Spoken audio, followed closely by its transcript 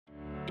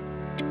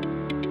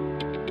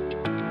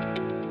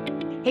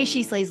Hey,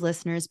 She Slays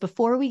listeners,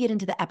 before we get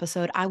into the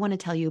episode, I want to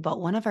tell you about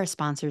one of our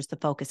sponsors, the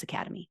Focus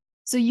Academy.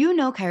 So you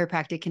know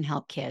chiropractic can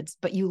help kids,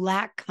 but you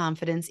lack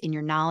confidence in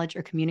your knowledge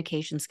or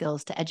communication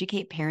skills to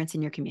educate parents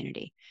in your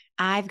community.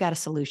 I've got a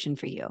solution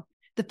for you.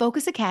 The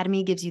Focus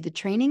Academy gives you the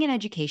training and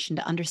education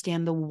to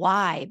understand the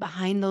why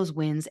behind those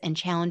wins and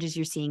challenges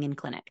you're seeing in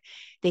clinic.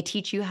 They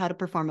teach you how to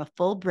perform a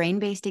full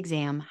brain-based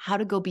exam, how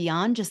to go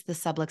beyond just the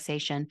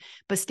subluxation,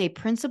 but stay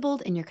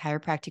principled in your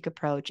chiropractic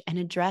approach and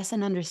address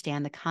and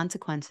understand the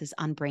consequences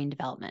on brain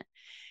development.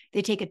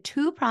 They take a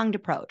two-pronged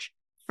approach.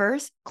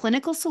 First,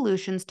 clinical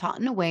solutions taught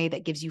in a way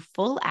that gives you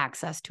full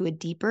access to a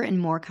deeper and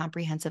more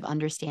comprehensive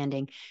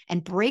understanding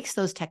and breaks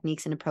those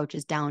techniques and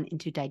approaches down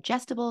into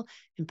digestible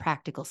and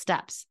practical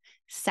steps.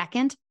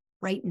 Second,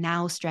 right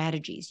now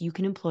strategies you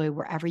can employ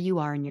wherever you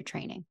are in your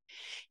training.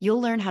 You'll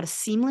learn how to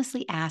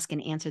seamlessly ask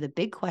and answer the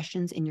big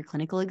questions in your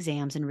clinical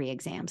exams and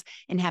re-exams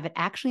and have it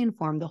actually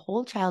inform the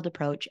whole child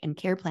approach and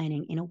care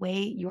planning in a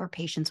way your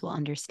patients will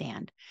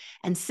understand.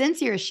 And since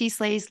you're a She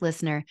Slays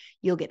listener,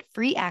 you'll get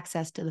free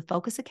access to the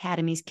Focus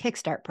Academy's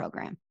Kickstart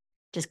program.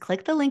 Just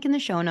click the link in the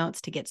show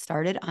notes to get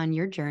started on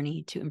your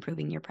journey to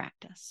improving your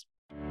practice.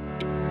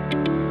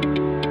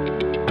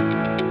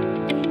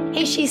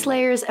 Hey, She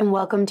Slayers, and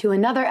welcome to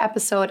another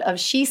episode of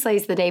She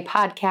Slays the Day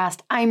podcast.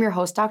 I'm your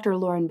host, Dr.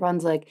 Lauren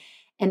Brunswick,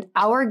 and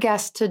our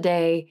guest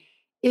today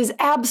is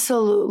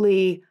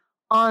absolutely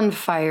on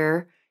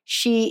fire.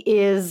 She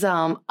is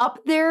up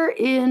there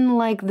in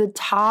like the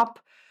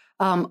top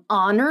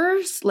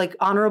honors, like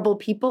honorable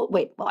people.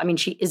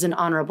 She is an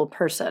honorable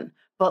person,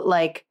 but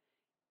like,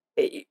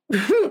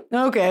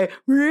 okay.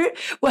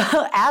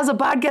 Well, as a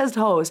podcast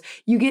host,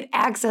 you get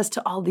access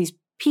to all these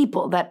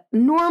people that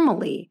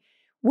normally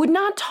would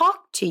not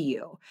talk to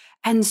you.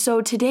 And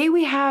so today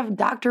we have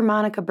Dr.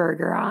 Monika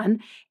Buerger on,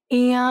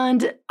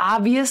 and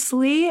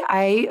obviously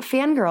I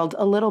fangirled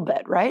a little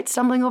bit, right?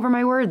 Stumbling over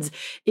my words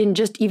in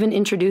just even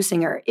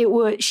introducing her.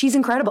 She's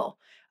incredible.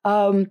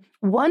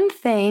 One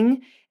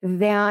thing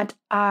that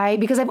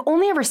because I've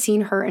only ever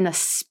seen her in a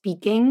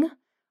speaking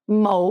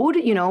mode,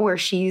 where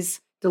she's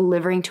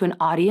delivering to an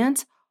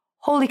audience.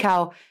 Holy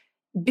cow.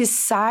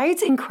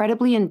 Besides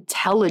incredibly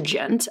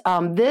intelligent,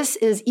 this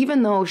is,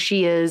 even though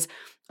she is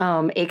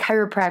a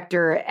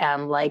chiropractor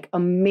and like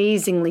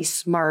amazingly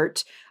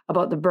smart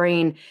about the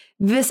brain,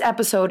 this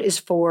episode is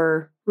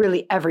for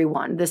really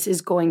everyone. This is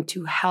going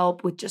to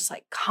help with just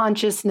like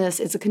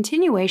consciousness. It's a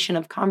continuation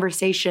of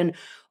conversation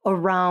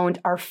around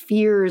our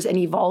fears and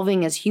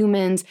evolving as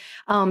humans.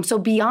 So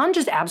beyond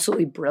just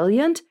absolutely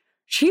brilliant,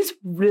 she's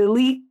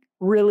really,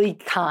 really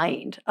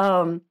kind.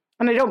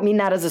 And I don't mean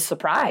that as a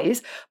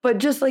surprise, but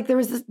just like there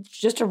was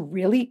just a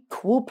really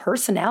cool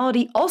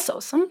personality.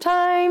 Also,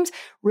 sometimes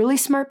really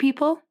smart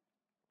people,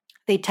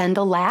 they tend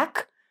to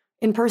lack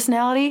in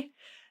personality.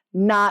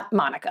 Not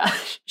Monika.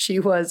 She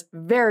was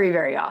very,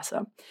 very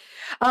awesome.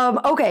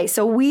 Okay,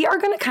 so we are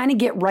going to kind of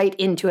get right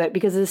into it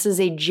because this is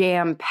a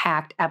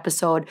jam-packed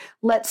episode.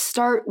 Let's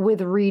start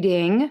with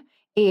reading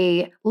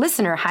a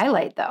listener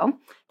highlight, though.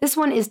 This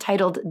one is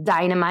titled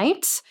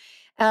Dynamite.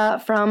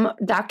 From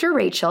Dr.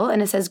 Rachel, and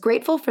it says,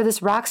 grateful for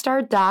this rock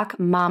star doc,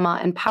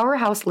 mama, and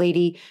powerhouse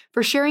lady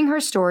for sharing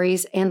her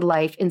stories and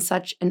life in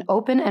such an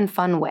open and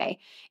fun way.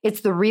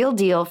 It's the real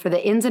deal for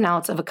the ins and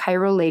outs of a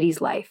chiro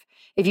lady's life.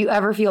 If you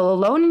ever feel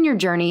alone in your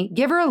journey,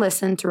 give her a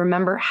listen to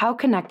remember how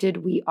connected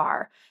we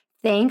are.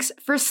 Thanks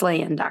for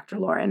slaying, Dr.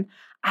 Lauren.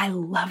 I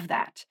love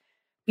that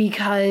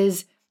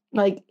because,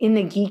 like, in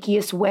the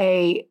geekiest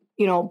way,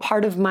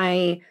 part of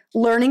my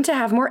learning to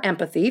have more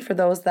empathy for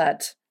those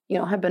that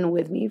have been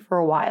with me for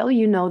a while,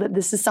 that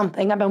this is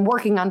something I've been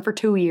working on for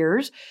 2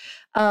 years.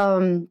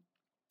 And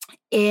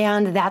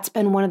that's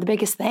been one of the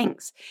biggest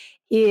things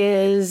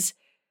is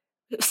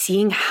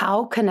seeing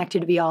how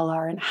connected we all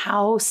are and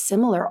how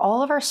similar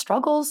all of our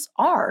struggles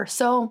are.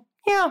 So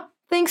yeah,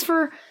 thanks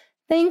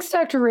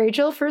Dr.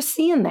 Rachel for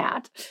seeing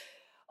that.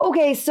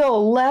 Okay, so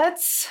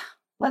let's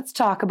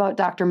talk about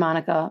Dr.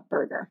 Monika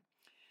Buerger.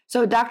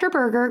 So Dr.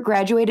 Buerger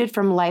graduated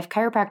from Life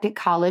Chiropractic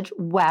College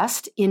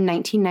West in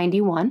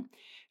 1991.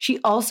 She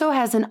also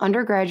has an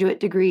undergraduate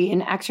degree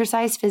in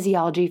exercise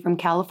physiology from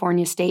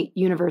California State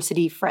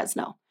University,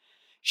 Fresno.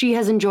 She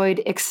has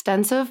enjoyed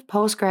extensive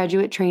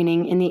postgraduate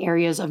training in the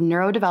areas of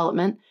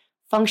neurodevelopment,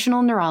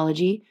 functional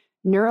neurology,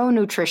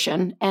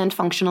 neuronutrition, and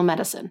functional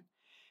medicine.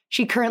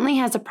 She currently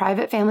has a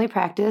private family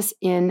practice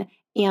in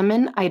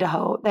Ammon,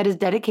 Idaho, that is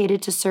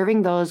dedicated to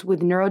serving those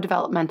with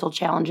neurodevelopmental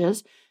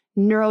challenges,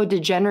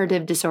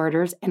 neurodegenerative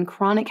disorders, and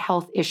chronic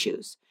health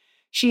issues.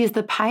 She is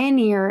the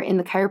pioneer in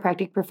the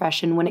chiropractic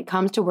profession when it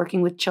comes to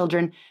working with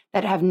children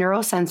that have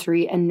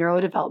neurosensory and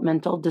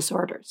neurodevelopmental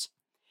disorders.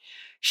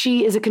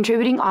 She is a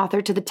contributing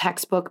author to the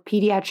textbook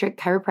Pediatric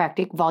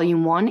Chiropractic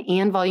Volume 1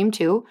 and Volume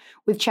 2,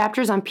 with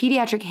chapters on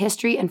pediatric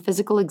history and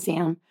physical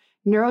exam,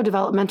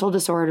 neurodevelopmental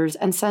disorders,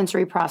 and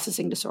sensory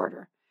processing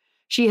disorder.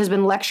 She has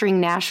been lecturing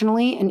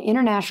nationally and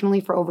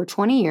internationally for over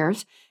 20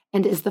 years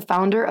and is the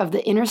founder of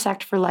the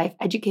Intersect for Life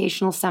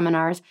educational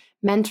seminars,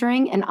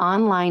 mentoring, and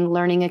online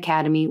learning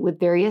academy with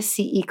various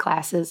CE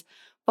classes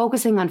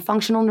focusing on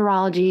functional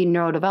neurology,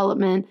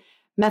 neurodevelopment,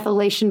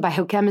 methylation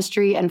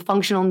biochemistry, and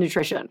functional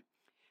nutrition.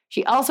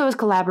 She also has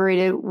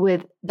collaborated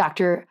with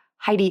Dr.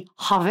 Heidi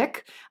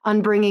Havik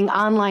on bringing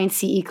online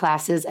CE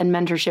classes and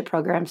mentorship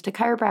programs to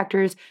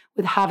chiropractors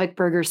with Havik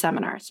Buerger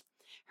seminars.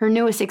 Her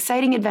newest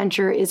exciting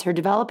adventure is her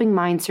Developing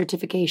Mind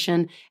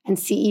certification and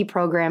CE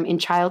program in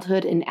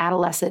childhood and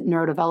adolescent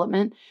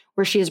neurodevelopment,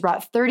 where she has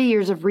brought 30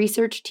 years of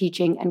research,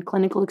 teaching, and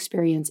clinical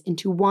experience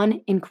into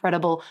one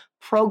incredible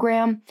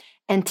program.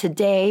 And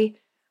today,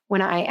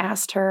 when I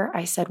asked her,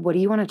 I said, "What do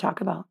you want to talk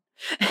about?"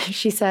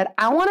 She said,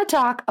 "I want to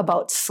talk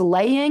about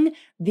slaying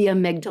the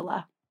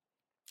amygdala."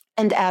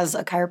 And as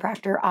a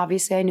chiropractor,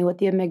 obviously I knew what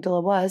the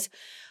amygdala was.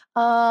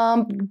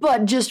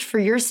 But just for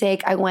your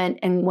sake, I went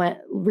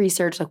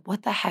research, like,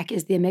 what the heck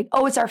is the amygdala?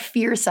 Oh, it's our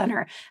fear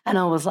center. And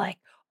I was like,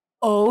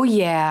 oh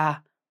yeah,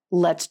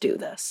 let's do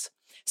this.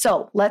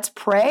 So let's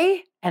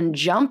pray and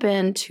jump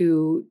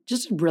into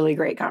just a really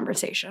great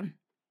conversation.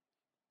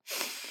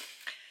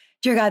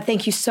 Dear God,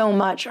 thank you so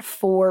much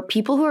for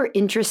people who are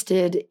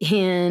interested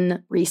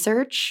in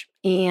research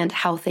and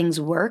how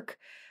things work.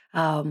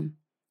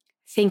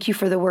 Thank you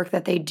for the work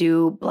that they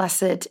do.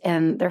 Bless it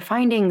and their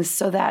findings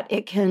so that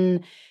it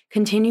can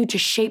continue to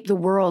shape the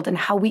world and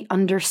how we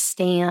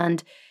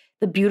understand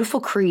the beautiful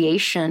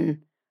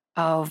creation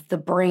of the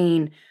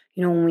brain.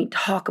 You know, when we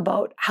talk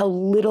about how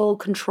little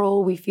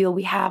control we feel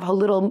we have,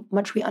 how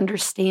much we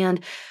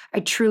understand,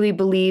 I truly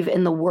believe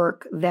in the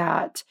work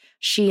that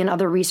she and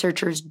other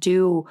researchers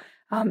do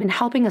in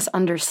helping us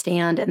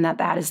understand, and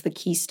that is the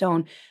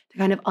keystone to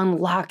kind of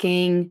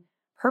unlocking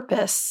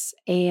purpose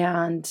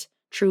and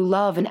true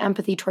love and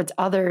empathy towards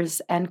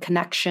others and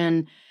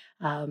connection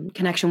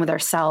with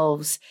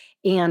ourselves,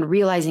 and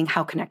realizing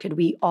how connected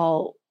we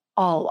all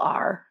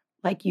are.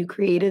 Like, you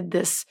created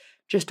this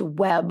just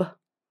web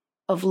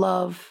of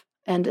love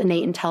and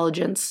innate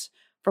intelligence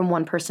from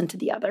one person to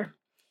the other.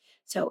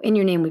 So in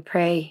your name we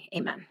pray,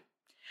 amen.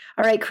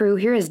 All right, crew,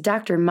 here is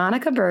Dr.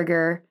 Monika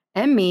Buerger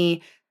and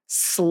me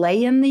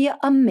slaying the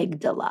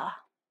amygdala.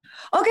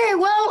 Okay,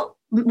 well,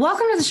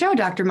 welcome to the show,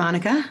 Dr.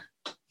 Monika.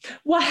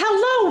 Well,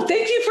 hello.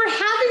 Thank you for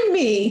having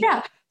me.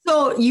 Yeah.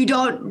 So you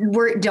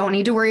don't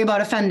need to worry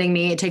about offending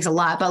me. It takes a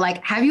lot. But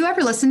like, have you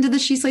ever listened to the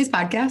She Slays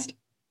podcast?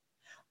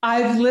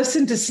 I've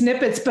listened to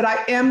snippets, but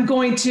I am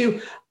going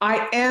to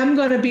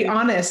be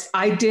honest.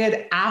 I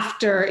did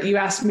after you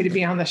asked me to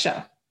be on the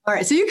show. All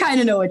right. So you kind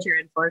of know what you're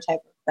in for, type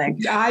of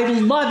thing. I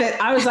love it.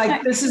 I was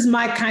like, this is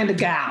my kind of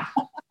gal.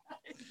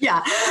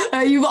 Yeah,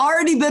 you've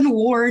already been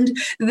warned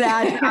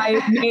that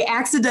I may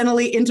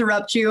accidentally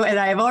interrupt you, and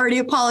I've already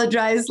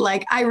apologized.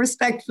 Like, I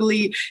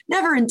respectfully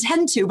never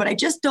intend to, but I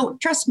just don't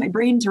trust my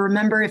brain to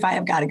remember if I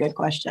have got a good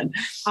question.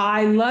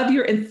 I love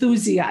your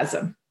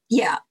enthusiasm.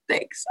 Yeah,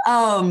 thanks.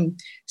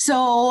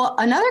 So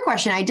another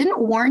question I didn't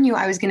warn you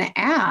I was going to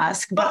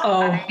ask, but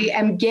I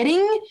am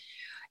getting,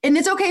 and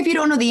it's okay if you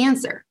don't know the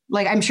answer.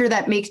 Like, I'm sure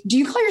that do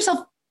you call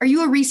yourself, are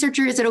you a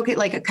researcher? Is it okay?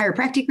 Like a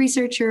chiropractic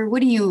researcher?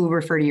 What do you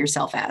refer to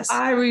yourself as?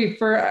 I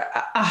refer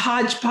a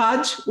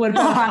hodgepodge. What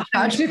about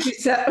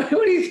hodgepodge?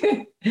 What do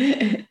you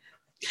think?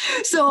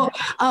 So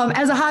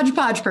as a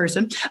hodgepodge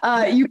person,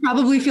 you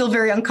probably feel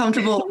very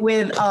uncomfortable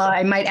with,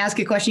 I might ask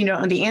a question you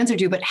don't know the answer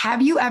to, but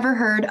have you ever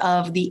heard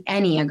of the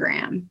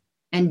Enneagram?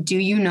 And do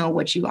you know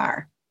what you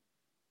are?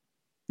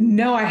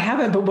 No, I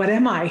haven't, but what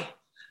am I?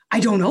 I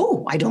don't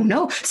know.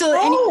 So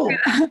I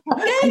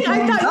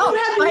thought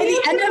by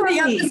the end of the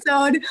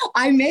episode,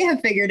 I may have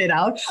figured it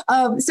out.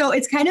 So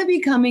it's kind of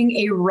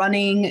becoming a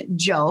running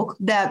joke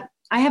that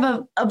I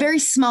have a very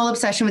small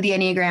obsession with the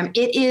Enneagram.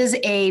 It is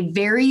a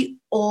very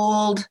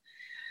old,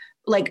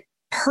 like,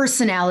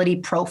 personality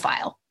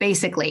profile,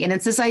 basically. And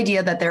it's this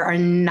idea that there are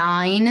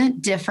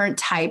 9 different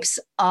types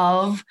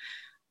of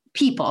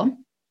people.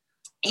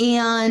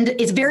 And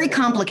it's very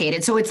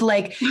complicated. So it's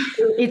like,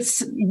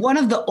 it's one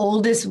of the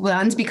oldest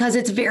ones because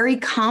it's very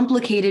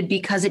complicated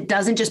because it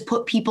doesn't just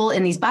put people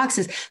in these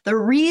boxes. The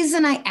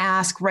reason I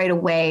ask right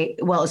away,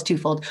 well, it's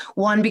twofold.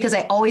 One, because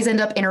I always end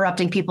up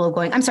interrupting people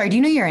going, I'm sorry, do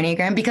you know your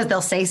Enneagram? Because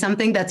they'll say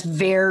something that's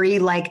very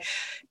like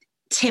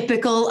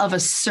typical of a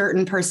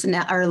certain person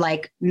or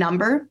like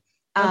number.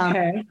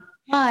 Okay.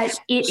 But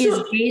it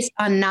is based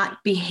on not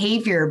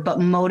behavior, but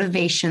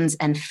motivations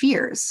and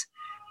fears.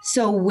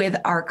 So with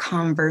our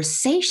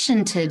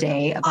conversation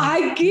today,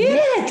 I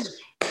get it.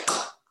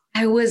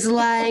 I was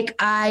like,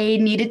 I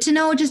needed to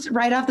know just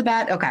right off the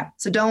bat. Okay.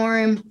 So don't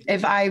worry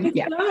if Got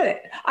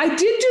it. I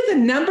did do the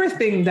number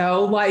thing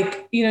though.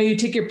 Like, you know, you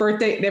take your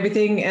birthday and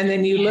everything and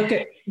then you look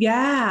at,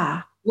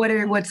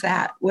 What's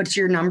that? What's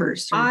your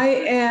numbers? I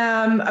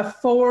am a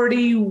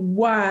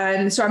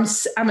 41. So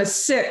I'm a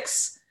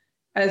 6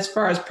 as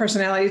far as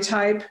personality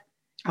type.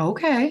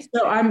 Okay.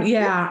 So I'm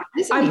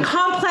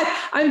complex.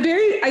 I'm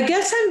very,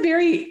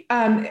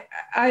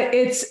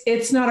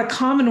 it's not a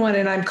common one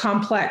and I'm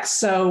complex.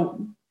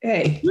 So,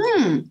 hey.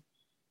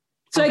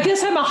 So I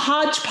guess I'm a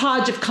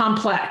hodgepodge of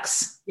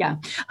complex. Yeah.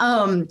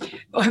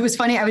 It was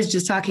funny. I was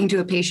just talking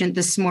to a patient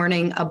this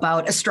morning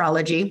about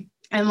astrology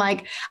and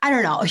like, I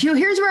don't know,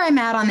 here's where I'm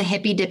at on the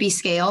hippy dippy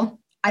scale.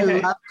 I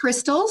love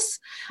crystals.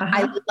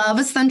 I love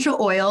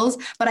essential oils,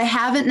 but I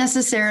haven't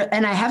necessarily,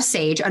 and I have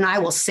sage, and I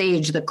will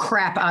sage the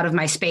crap out of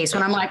my space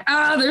when I'm like,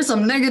 there's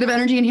some negative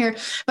energy in here.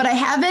 But I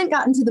haven't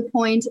gotten to the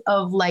point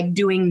of like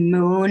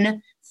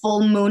doing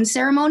full moon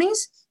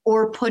ceremonies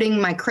or putting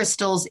my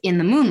crystals in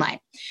the moonlight.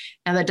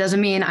 Now, that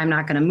doesn't mean I'm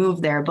not going to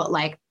move there, but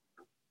like,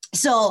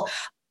 so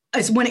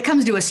when it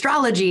comes to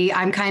astrology,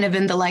 I'm kind of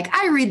in the like,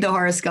 I read the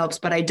horoscopes,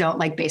 but I don't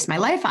like base my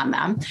life on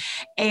them.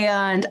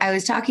 And I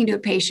was talking to a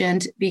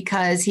patient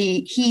because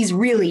he's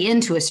really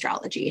into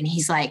astrology. And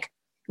he's like,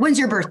 when's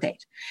your birth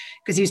date?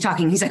 Because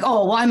he's like,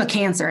 oh, well, I'm a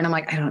Cancer. And I'm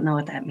like, I don't know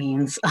what that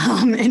means.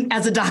 And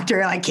as a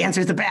doctor, like,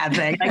 Cancer is a bad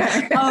thing.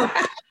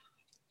 Like,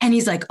 and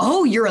he's like,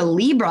 oh, you're a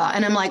Libra.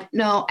 And I'm like,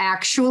 no,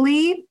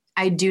 actually,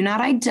 I do not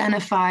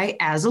identify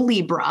as a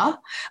Libra.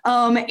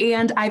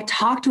 And I've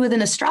talked with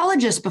an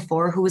astrologist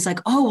before who was like,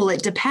 oh, well,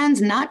 it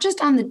depends not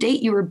just on the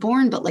date you were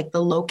born, but like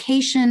the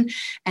location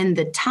and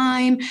the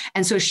time.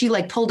 And so she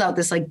like pulled out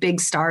this like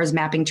big stars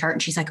mapping chart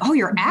and she's like, oh,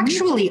 you're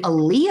actually a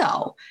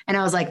Leo. And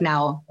I was like,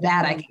 now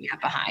that I can get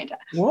behind.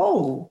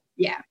 Whoa.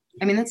 Yeah.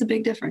 I mean, that's a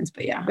big difference,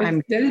 but yeah.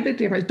 That is a big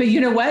difference. But you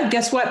know what?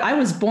 Guess what? I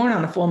was born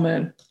on a full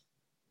moon.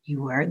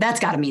 You were? That's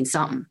got to mean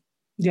something.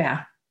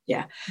 Yeah.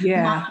 Yeah.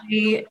 Yeah.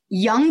 My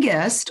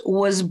youngest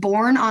was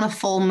born on a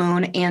full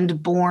moon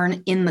and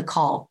born in the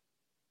call.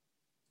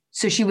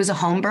 So she was a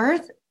home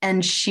birth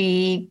and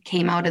she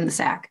came out in the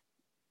sack.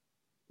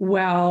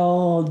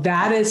 Well,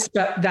 that's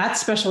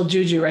special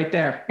juju right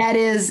there. That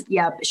is,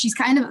 yeah. She's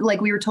kind of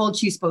like, we were told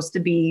she's supposed to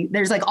be,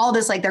 there's like all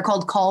this, like they're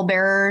called call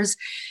bearers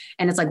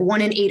and it's like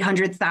 1 in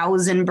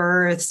 800,000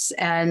 births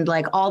and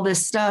like all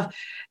this stuff.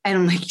 And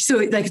I'm like, so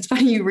like, it's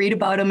funny you read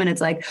about them and it's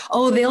like,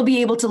 oh, they'll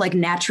be able to like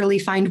naturally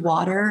find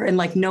water and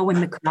like know when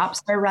the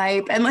crops are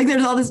ripe. And like,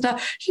 there's all this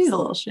stuff. She's a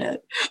little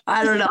shit.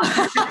 I don't know.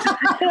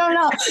 I don't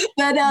know.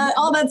 But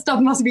all that stuff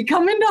must be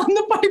coming down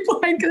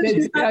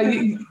the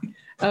pipeline.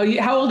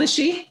 How old is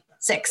she?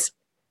 6.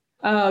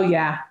 Oh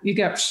yeah. You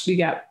got.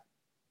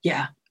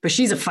 Yeah. But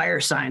she's a fire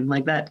sign.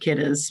 Like that kid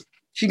is,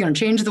 she's going to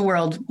change the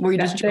world.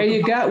 There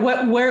you go.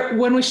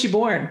 When was she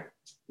born?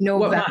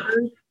 November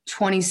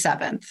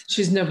 27th.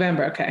 She's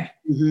November. Okay.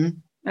 Mm-hmm.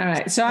 All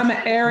right. So I'm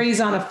an Aries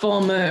on a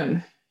full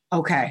moon.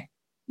 Okay.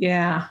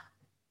 Yeah.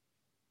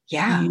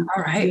 Yeah.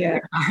 All right. Yeah.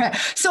 All right.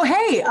 So,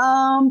 hey,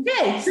 so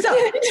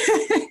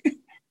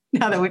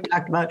now that we've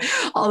talked about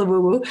all the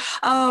woo-woo,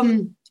 all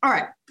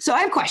right. So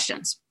I have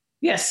questions.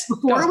 Yes.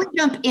 Before we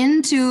jump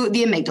into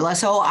the amygdala.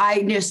 So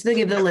I just to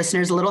give the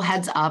listeners a little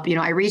heads up,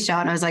 I reached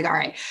out and I was like, all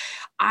right,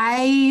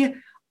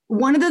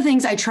 one of the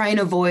things I try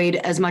and avoid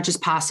as much as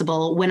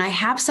possible when I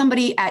have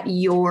somebody at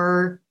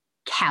your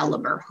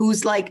caliber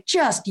who's like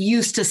just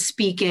used to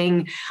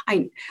speaking,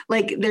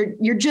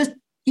 you're just,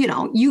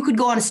 you could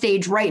go on a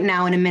stage right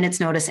now in a minute's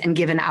notice and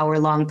give an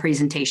hour-long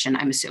presentation,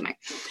 I'm assuming.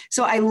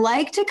 So I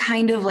like to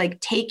kind of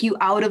like take you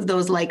out of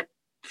those like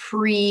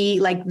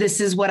this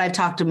is what I've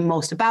talked to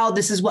most about.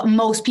 This is what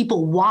most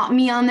people want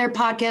me on their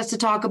podcast to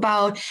talk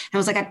about. And I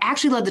was like, I'd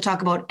actually love to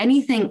talk about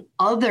anything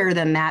other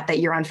than that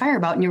you're on fire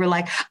about. And you were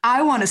like,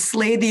 I want to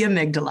slay the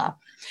amygdala.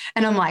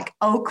 And I'm like,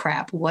 oh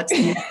crap, what's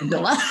the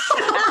amygdala?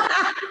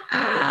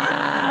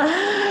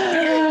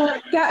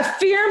 That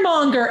fear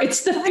monger.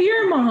 It's the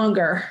fear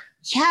monger.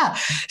 Yeah.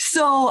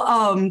 So,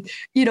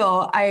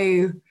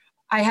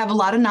 I have a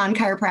lot of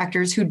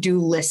non-chiropractors who do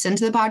listen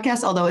to the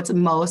podcast, although it's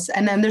most.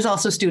 And then there's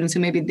also students who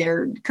maybe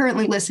they're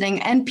currently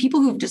listening and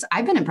people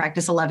I've been in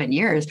practice 11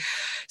 years.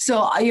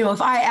 So,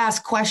 if I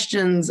ask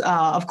questions,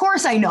 of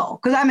course I know,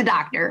 because I'm a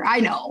doctor,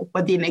 I know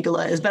what the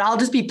amygdala is, but I'll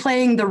just be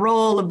playing the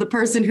role of the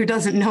person who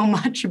doesn't know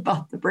much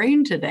about the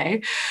brain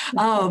today.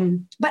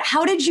 But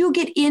how did you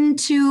get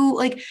into,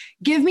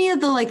 give me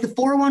the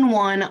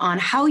 411 on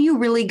how you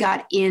really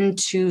got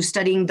into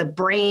studying the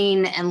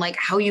brain and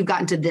how you've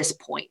gotten to this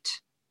point?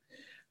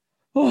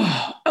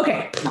 Oh,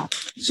 okay.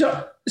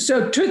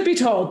 So truth be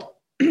told,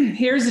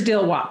 here's the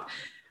deal, WAP.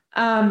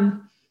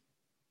 Now,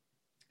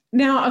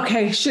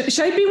 okay, should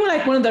I be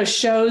like one of those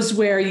shows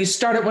where you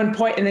start at one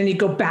point and then you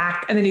go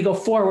back and then you go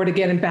forward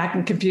again and back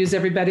and confuse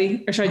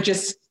everybody? Or should I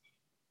just?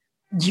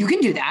 You can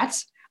do that.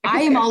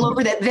 I am all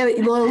over that.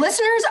 The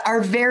listeners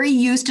are very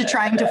used to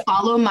trying to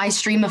follow my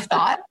stream of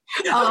thought.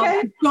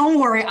 Okay. Don't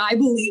worry. I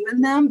believe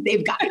in them.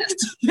 They've got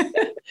this.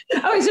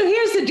 Okay, so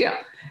here's the deal.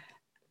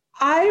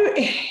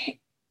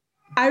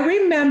 I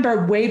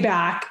remember way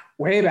back.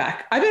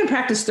 I've been in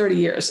practice 30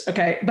 years.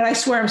 Okay. But I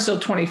swear I'm still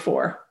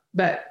 24,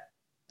 but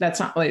that's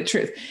not really the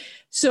truth.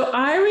 So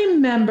I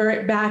remember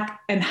it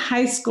back in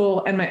high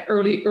school and my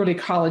early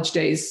college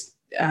days,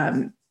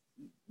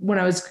 when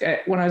I was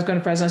going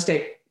to Fresno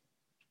State.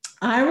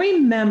 I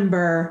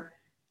remember,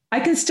 I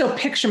can still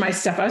picture my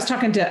stuff. I was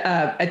talking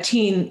to a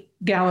teen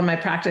gal in my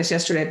practice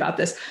yesterday about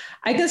this.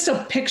 I can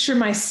still picture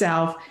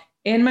myself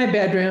in my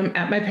bedroom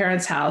at my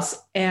parents' house,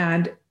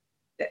 and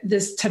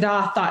this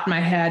ta-da thought in my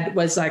head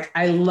was like,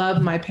 I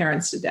love my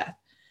parents to death.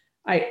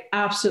 I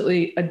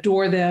absolutely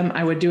adore them.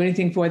 I would do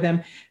anything for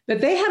them,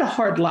 but they had a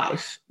hard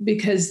life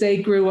because they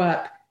grew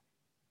up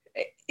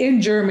in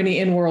Germany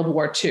in World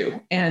War II,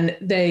 and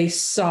they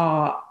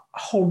saw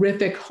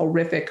horrific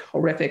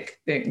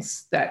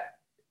things that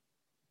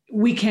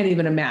we can't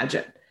even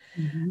imagine.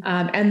 Mm-hmm.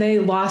 And they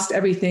lost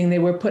everything. They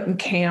were put in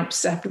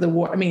camps after the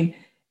war. I mean,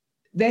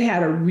 they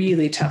had a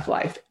really tough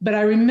life. But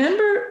I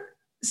remember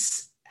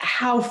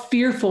how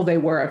fearful they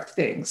were of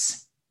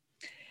things.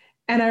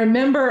 And I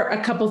remember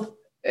a couple,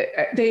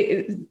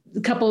 the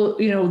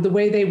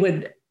way they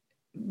would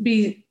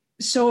be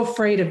so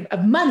afraid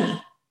of money,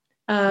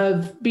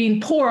 of being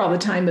poor all the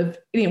time,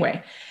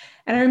 anyway.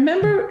 And I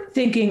remember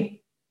thinking,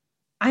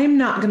 I am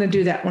not going to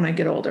do that when I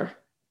get older.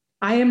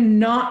 I am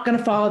not going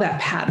to follow that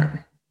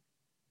pattern.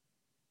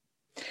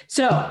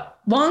 So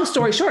long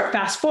story short,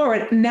 fast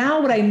forward.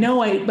 Now what I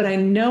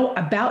know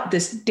about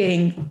this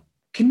dang,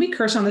 can we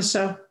curse on this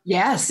show?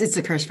 Yes, it's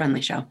a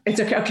curse-friendly show. It's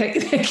okay. Okay.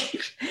 Thank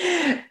you.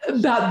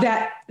 About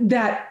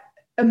that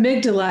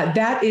amygdala,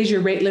 that is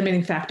your rate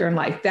limiting factor in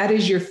life. That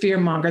is your fear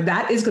monger.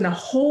 That is going to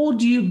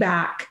hold you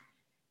back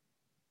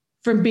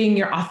from being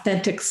your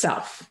authentic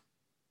self.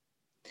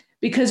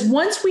 Because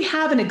once we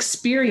have an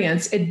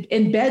experience, it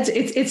embeds,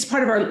 it's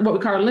part of our, what we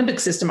call our limbic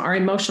system, our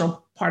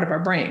emotional part of our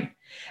brain.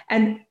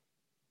 And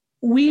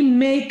we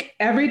make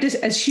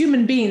as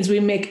human beings, we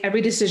make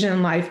every decision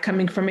in life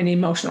coming from an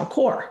emotional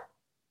core.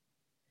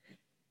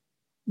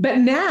 But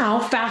now,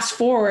 fast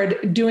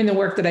forward, doing the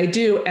work that I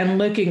do and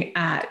looking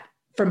at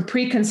from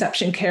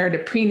preconception care to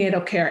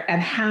prenatal care,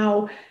 and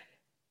how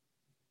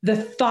the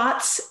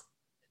thoughts,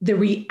 the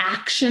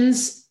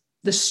reactions,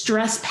 the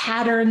stress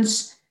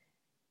patterns,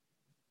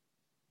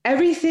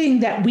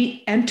 everything that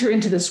we enter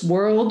into this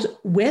world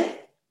with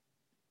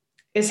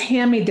is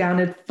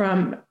hand-me-downed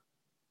from,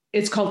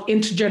 it's called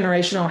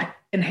intergenerational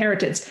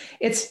inheritance.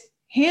 It's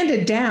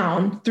handed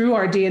down through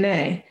our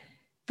DNA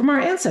from our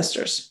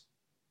ancestors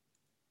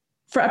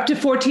for up to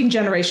 14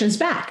 generations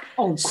back.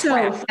 Oh,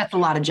 crap. So that's a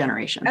lot of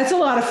generations. That's a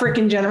lot of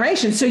freaking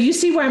generations. So you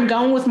see where I'm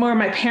going with more of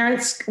my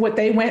parents, what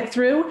they went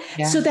through.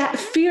 Yeah. So that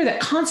fear, that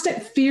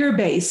constant fear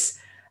base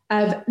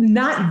of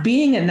not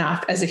being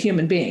enough as a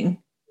human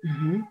being,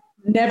 mm-hmm.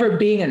 never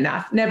being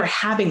enough, never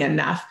having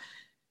enough,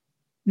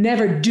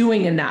 never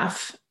doing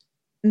enough,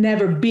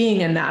 never being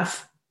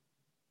enough.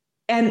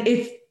 And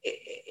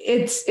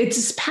it's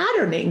this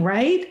patterning,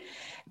 right?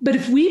 But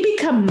if we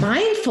become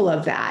mindful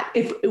of that,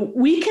 if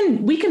we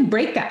can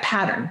break that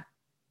pattern,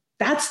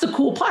 that's the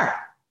cool part,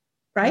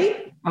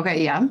 right?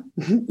 Okay, yeah.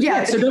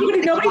 Yeah. So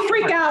nobody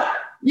freak out.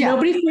 Yeah.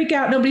 Nobody freak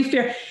out, nobody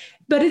fear.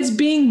 But it's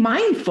being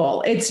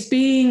mindful. It's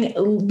being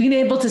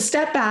able to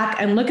step back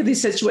and look at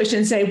these situations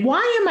and say,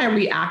 why am I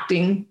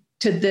reacting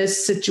to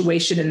this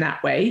situation in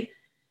that way?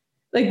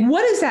 Like,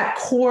 what is that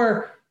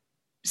core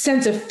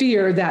sense of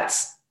fear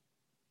that's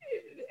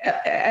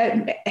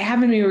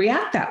having me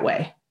react that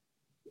way?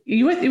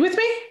 You with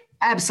me?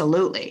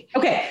 Absolutely.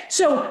 Okay.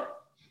 So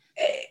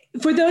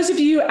for those of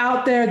you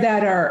out there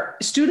that are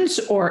students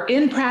or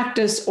in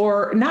practice,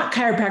 or not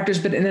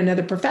chiropractors, but in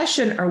another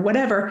profession or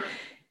whatever,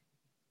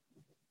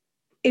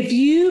 if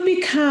you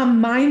become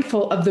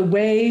mindful of the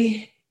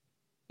way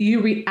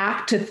you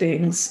react to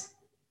things,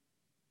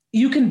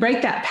 you can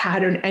break that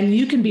pattern and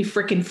you can be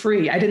freaking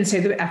free. I didn't say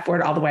the F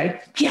word all the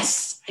way.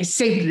 Yes, I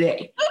saved the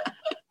day.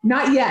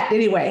 Not yet,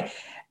 anyway.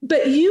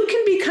 But you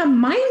can become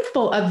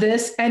mindful of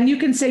this and you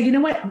can say, you know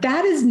what?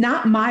 That is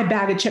not my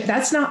baggage.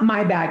 That's not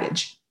my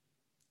baggage.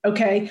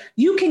 Okay.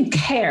 You can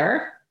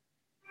care,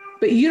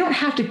 but you don't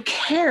have to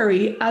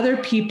carry other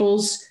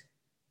people's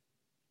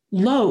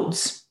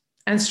loads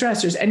and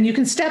stressors. And you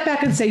can step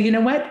back and say, you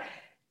know what?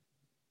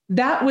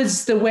 That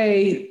was the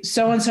way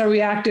so-and-so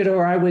reacted,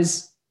 or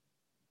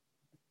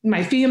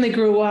my family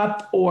grew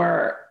up,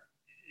 or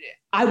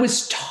I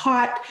was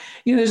taught,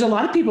 there's a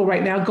lot of people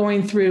right now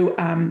going through,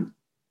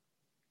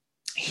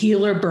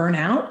 healer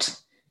burnout,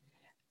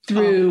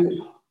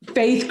 through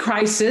faith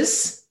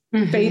crisis.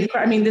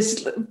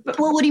 Mm-hmm.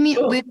 Well, what do you mean?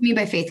 What do you mean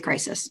by faith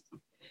crisis?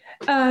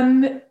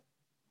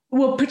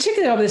 Well,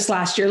 particularly over this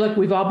last year, look,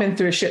 we've all been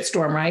through a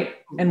shitstorm, right?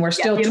 And we're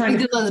still trying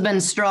to. Amygdala has been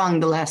strong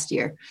the last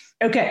year.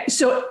 Okay,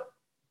 so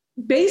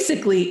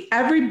basically,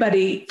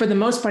 everybody, for the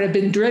most part, have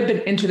been driven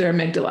into their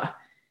amygdala.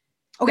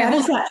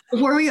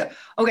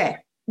 Okay,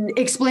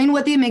 explain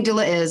what the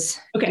amygdala is.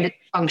 Okay, and its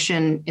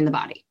function in the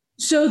body.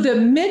 So the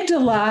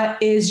amygdala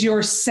is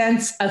your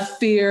sense of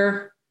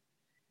fear,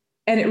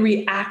 and it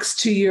reacts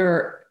to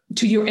your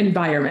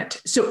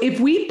environment. So if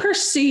we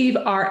perceive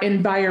our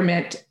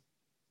environment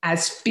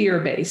as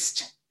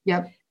fear-based,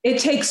 yep, it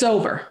takes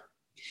over.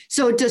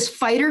 So does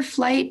fight or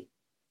flight?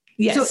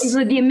 Yes.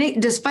 So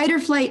does fight or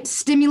flight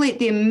stimulate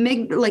the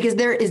amygdala? Like, is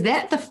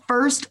that the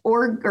first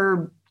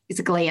or it's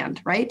a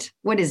gland, right?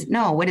 What is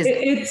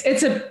it?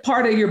 It's a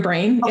part of your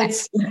brain. Okay.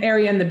 It's an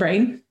area in the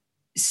brain.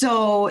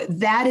 So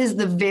that is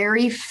the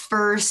very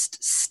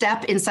first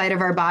step inside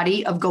of our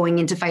body of going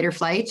into fight or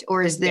flight,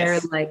 or is there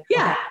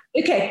Yeah.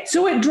 Okay.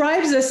 So it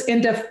drives us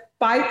into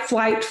fight,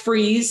 flight,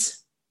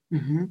 freeze,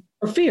 mm-hmm.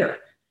 or fear.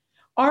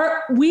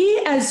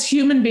 We as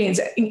human beings,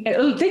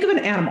 think of an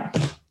animal.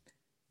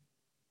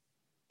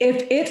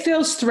 If it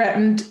feels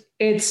threatened,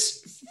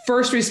 its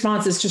first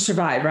response is to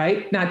survive,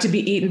 right? Not to be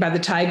eaten by the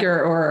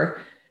tiger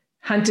or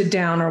hunted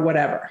down or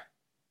whatever.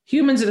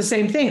 Humans are the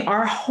same thing.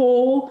 Our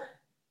whole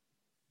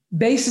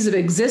basis of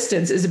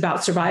existence is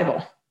about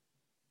survival.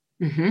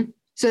 Mm-hmm.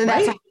 So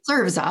that's how it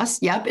serves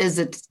us. Yep. Is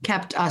it's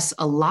kept us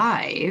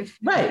alive.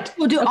 Right.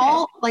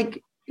 Well,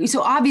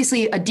 so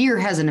obviously a deer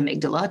has an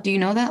amygdala. Do you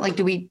know that? Like,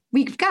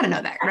 we've got to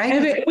know that,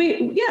 right?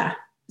 Yeah.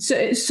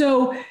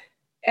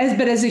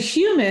 But as a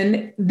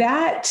human,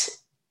 that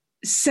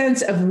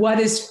sense of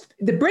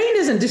the brain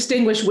doesn't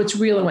distinguish what's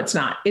real and what's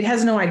not. It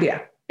has no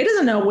idea. It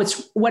doesn't know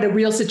what a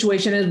real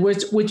situation is,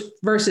 which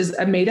versus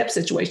a made up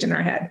situation in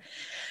our head.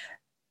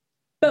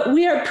 But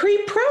we are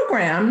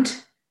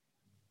pre-programmed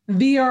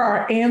via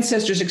our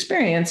ancestors'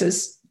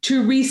 experiences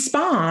to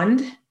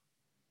respond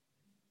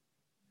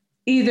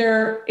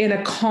either in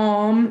a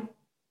calm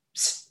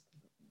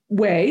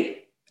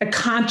way, a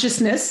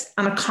consciousness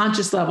on a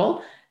conscious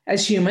level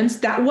as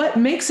humans. That what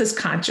makes us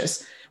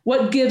conscious,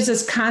 what gives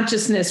us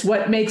consciousness,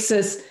 what makes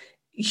us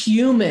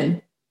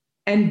human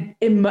and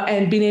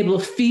being able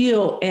to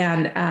feel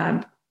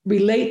and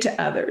relate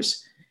to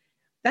others.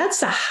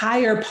 That's the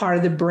higher part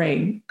of the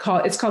brain.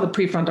 It's called the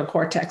prefrontal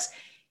cortex.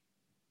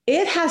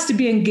 It has to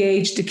be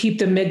engaged to keep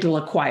the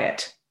amygdala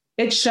quiet.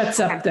 It shuts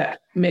up the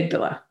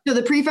amygdala. So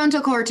the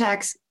prefrontal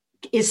cortex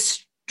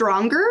is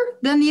stronger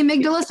than the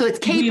amygdala, so it's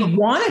capable. We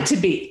want it to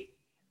be.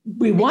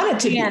 We want it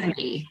to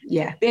be.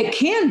 Yeah. It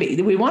can be.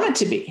 We want it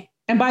to be.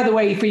 And by the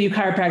way, for you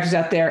chiropractors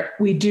out there,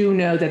 we do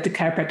know that the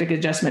chiropractic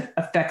adjustment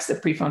affects the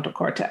prefrontal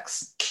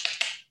cortex.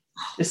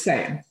 Just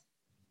saying.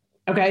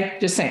 Okay?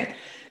 Just saying.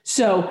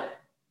 So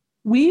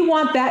we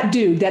want that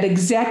dude, that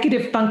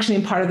executive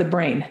functioning part of the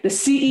brain, the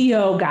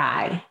CEO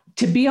guy,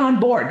 to be on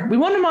board. We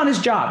want him on his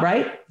job,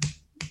 right?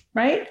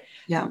 Right?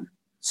 Yeah.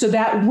 So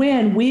that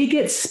when we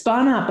get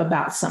spun up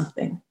about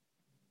something,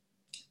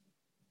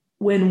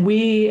 when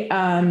we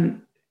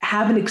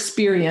have an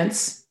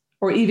experience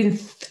or even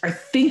are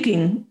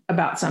thinking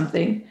about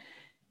something,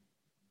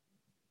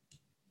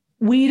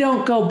 we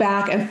don't go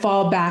back and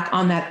fall back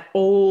on that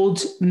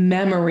old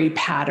memory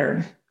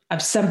pattern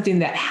of something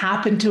that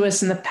happened to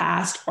us in the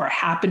past or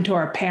happened to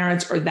our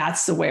parents, or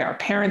that's the way our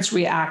parents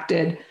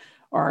reacted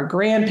or our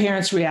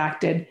grandparents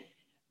reacted.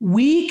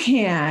 We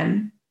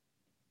can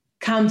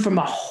come from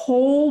a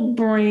whole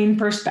brain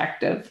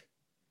perspective.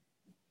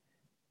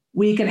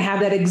 We can have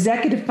that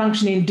executive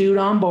functioning dude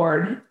on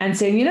board and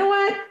saying, you know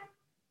what?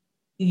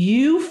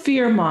 You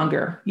fear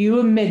monger, you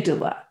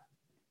amygdala,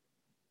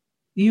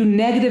 you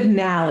negative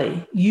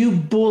Nally, you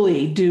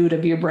bully dude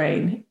of your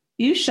brain.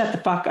 You shut the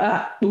fuck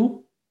up.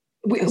 Oop.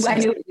 I knew it was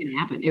going to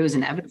happen. It was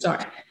inevitable.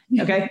 Sorry.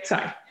 Okay.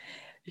 Sorry.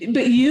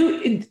 But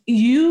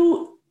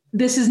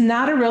this is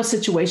not a real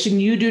situation.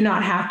 You do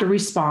not have to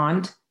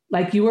respond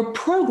like you were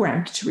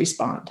programmed to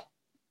respond.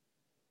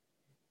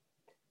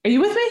 Are you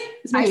with me?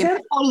 I am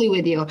totally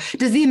with you.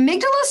 Does the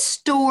amygdala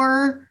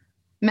store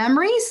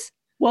memories?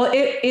 Well,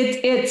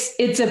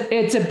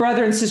 it's a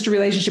brother and sister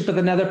relationship with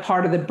another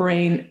part of the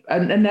brain,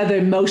 another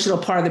emotional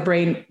part of the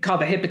brain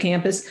called the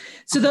hippocampus.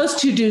 So those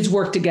two dudes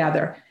work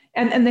together,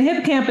 and the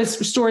hippocampus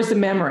stores the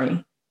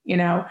memory.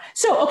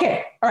 So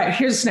okay, all right.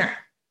 Here's a scenario.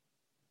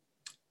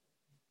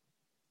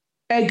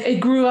 I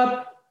grew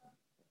up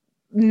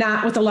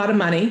not with a lot of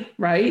money,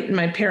 right?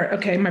 My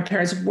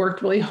parents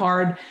worked really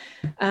hard,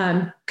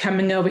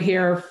 coming over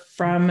here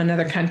from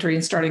another country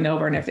and starting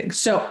over and everything.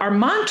 So our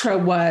mantra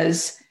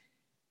was,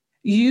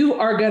 you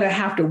are going to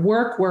have to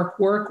work.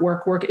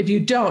 If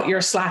you don't, you're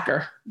a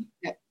slacker.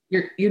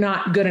 You're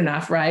not good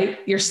enough, right?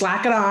 You're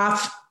slacking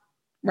off,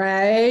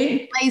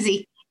 right?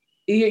 Lazy.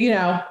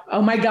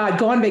 Oh my God,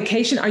 go on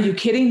vacation. Are you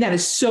kidding? That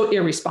is so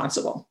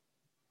irresponsible.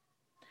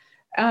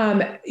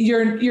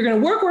 You're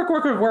going to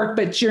work,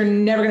 but you're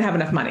never going to have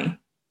enough money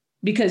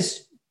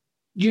because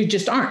you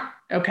just aren't.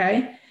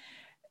 Okay.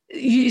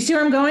 You see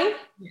where I'm going?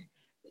 Yeah.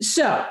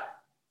 So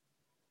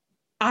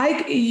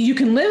you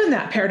can live in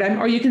that paradigm,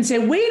 or you can say,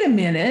 wait a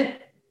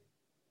minute,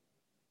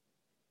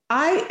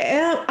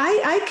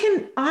 I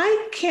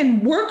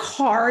can work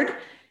hard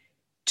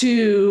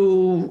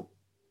to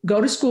go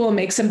to school and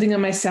make something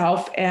of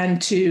myself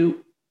and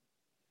to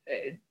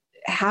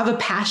have a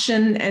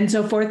passion and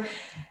so forth.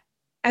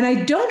 And I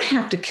don't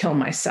have to kill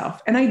myself,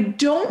 and I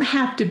don't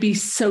have to be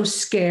so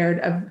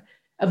scared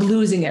of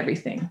losing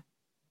everything,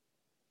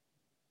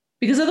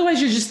 because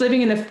otherwise you're just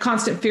living in a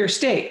constant fear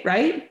state,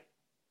 right?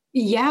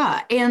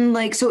 Yeah. And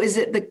so is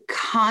it the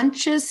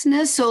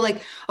consciousness? So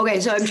okay,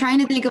 so I'm trying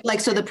to think of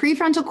so the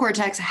prefrontal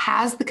cortex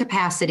has the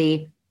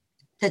capacity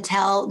to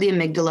tell the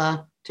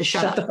amygdala to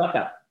shut the fuck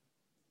up.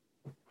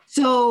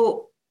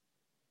 So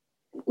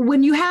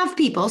when you have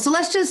people, so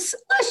let's just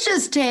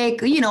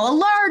take, a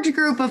large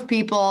group of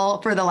people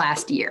for the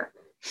last year.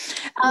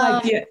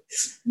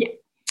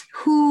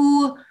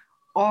 Who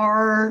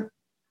are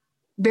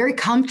very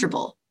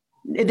comfortable.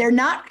 They're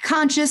not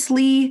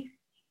consciously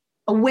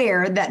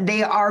aware that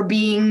they are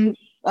being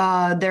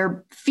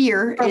Their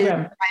fear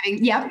Program. is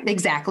driving. Yep,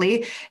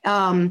 exactly.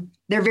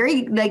 They're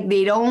very like,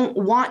 they don't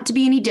want to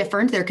be any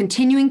different. They're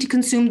continuing to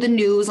consume the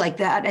news like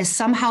that as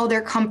somehow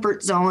their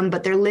comfort zone,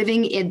 but they're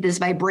living in this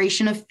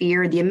vibration of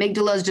fear. The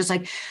amygdala is just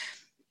like,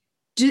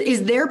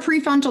 is their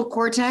prefrontal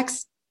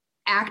cortex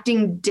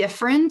acting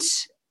different?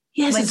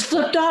 Yes, Like, it's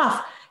flipped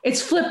off.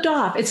 It's flipped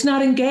off. It's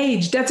not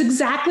engaged. That's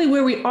exactly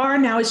where we are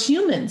now as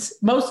humans.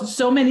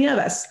 So many of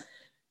us,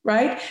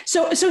 right?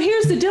 So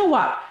here's the deal,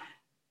 Wap.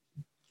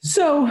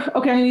 So,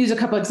 okay, I'm going to use a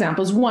couple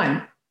examples.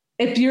 One,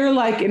 if you're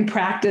like in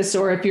practice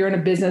or if you're in a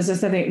business or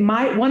something,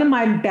 one of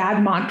my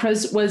bad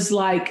mantras was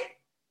like,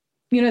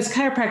 as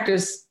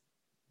chiropractors,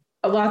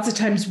 lots of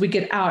times we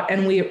get out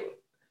and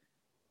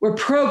we're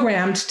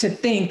programmed to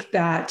think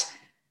that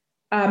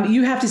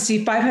you have to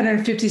see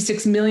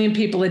 556 million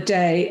people a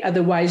day,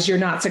 otherwise you're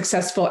not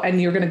successful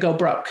and you're going to go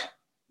broke.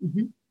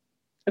 Mm-hmm.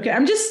 Okay,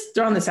 I'm just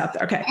throwing this out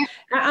there. Okay,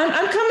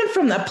 I'm coming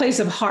from the place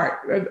of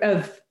heart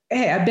of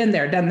hey, I've been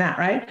there, done that,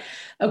 right?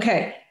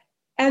 Okay,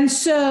 and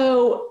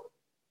so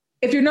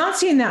if you're not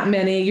seeing that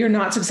many, you're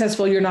not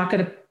successful. You're not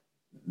going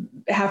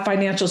to have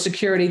financial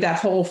security. That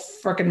whole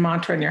freaking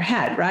mantra in your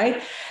head,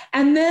 right?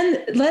 And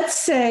then let's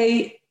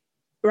say.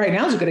 Right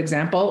now is a good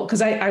example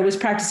because I was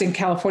practicing in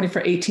California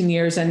for 18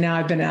 years and now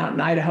I've been out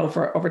in Idaho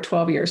for over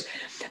 12 years.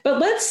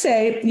 But let's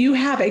say you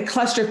have a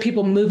cluster of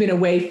people moving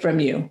away from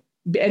you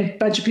and a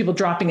bunch of people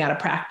dropping out of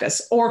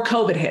practice or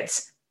COVID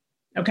hits,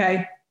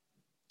 okay?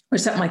 Or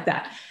something like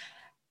that.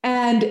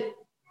 And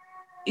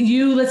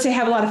you, let's say,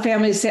 have a lot of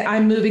families say,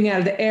 I'm moving out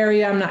of the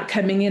area, I'm not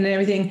coming in and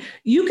everything.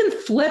 You can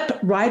flip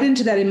right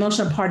into that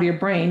emotional part of your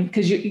brain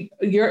because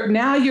you're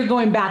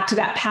going back to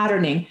that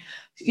patterning.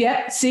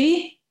 Yep,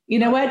 see? You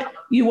know what?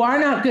 You are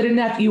not good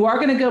enough. You are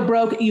going to go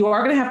broke. You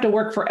are going to have to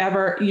work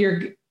forever.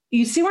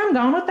 You see where I'm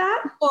going with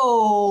that?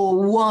 Oh,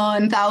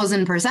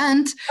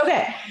 1000%.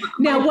 Okay.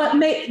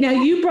 Now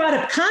you brought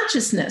up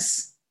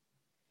consciousness.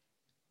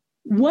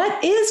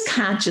 What is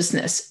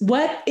consciousness?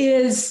 What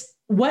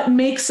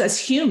makes us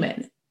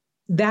human?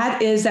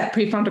 That is that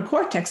prefrontal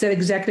cortex, that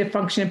executive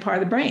functioning part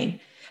of the brain.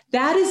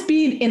 That is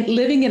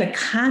living in a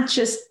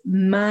conscious,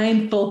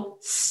 mindful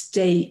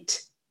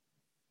state.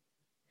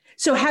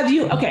 So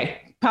okay.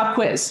 Pop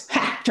quiz.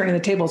 Ha, turning the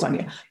tables on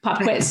you.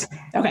 Pop quiz.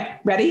 Okay,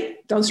 ready?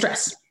 Don't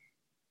stress.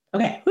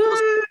 Okay.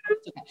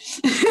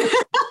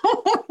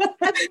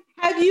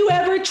 Have you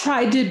ever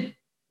tried to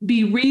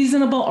be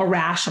reasonable or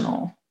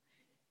rational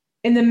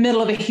in the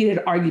middle of a heated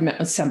argument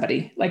with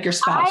somebody, like your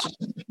spouse?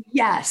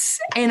 Yes.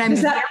 And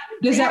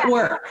does that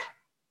work?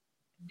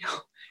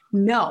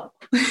 No.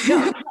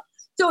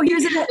 So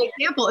here's an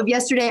example of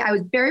yesterday. I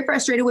was very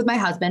frustrated with my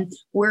husband.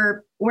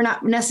 We're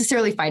not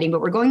necessarily fighting, but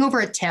we're going over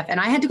a TIF. And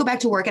I had to go back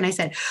to work and I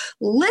said,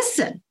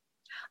 listen,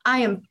 I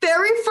am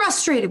very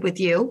frustrated with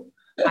you.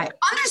 I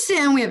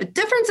understand we have a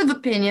difference of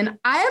opinion.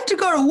 I have to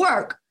go to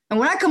work. And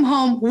when I come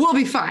home, we'll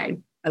be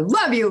fine. I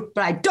love you,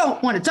 but I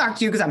don't want to talk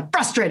to you because I'm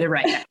frustrated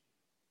right now.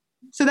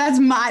 So that's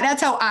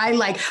how I'm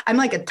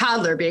like a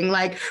toddler being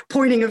like,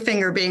 pointing a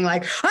finger, being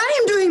like, I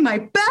am doing my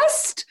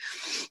best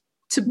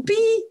to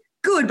be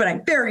good, but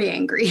I'm very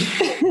angry.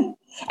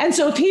 And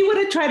so if he would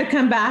have tried to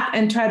come back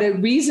and try to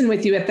reason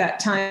with you at that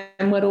time,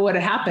 what would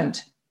have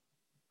happened?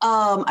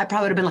 I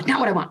probably would have been like, not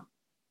what I want.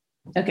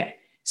 Okay.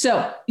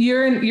 So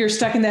you're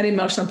stuck in that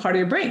emotional part of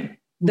your brain.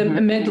 The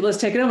amygdala is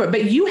taken over,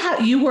 but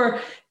you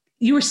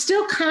were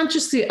still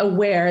consciously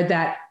aware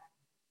that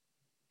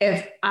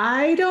if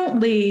I don't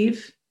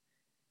leave,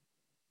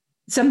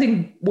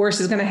 something worse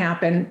is going to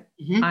happen.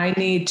 Mm-hmm. I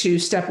need to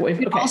step away.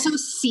 You could also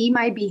see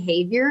my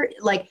behavior.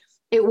 Like,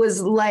 it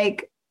was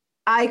like,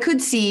 I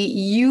could see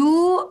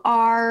you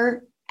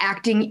are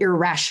acting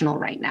irrational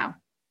right now.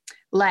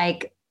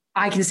 Like,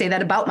 I can say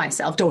that about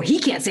myself. Though he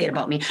can't say it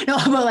about me. No,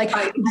 but like,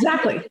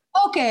 exactly.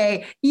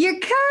 Okay, you're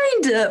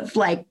kind of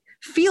like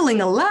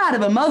feeling a lot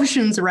of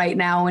emotions right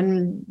now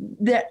and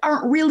that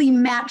aren't really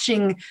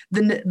matching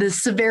the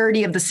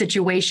severity of the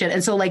situation.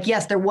 And so like,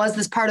 yes, there was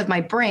this part of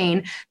my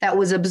brain that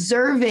was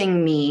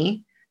observing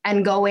me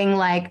and going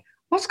like,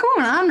 what's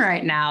going on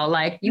right now?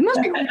 Like, you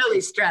must be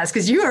really stressed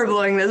because you are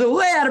blowing this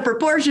way out of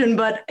proportion,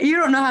 but you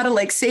don't know how to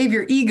like save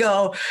your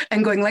ego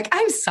and going like,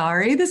 I'm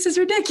sorry, this is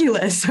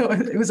ridiculous. So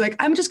it was like,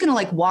 I'm just going to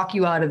like walk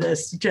you out of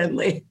this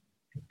gently.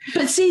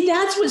 But see,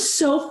 that's what's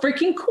so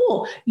freaking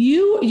cool.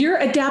 Your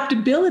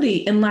adaptability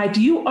in life,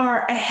 you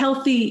are a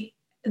healthy,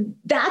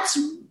 that's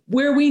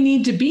where we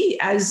need to be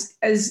as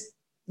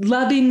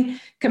loving,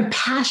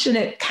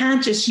 compassionate,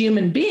 conscious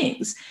human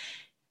beings.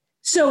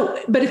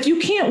 So, but if you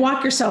can't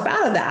walk yourself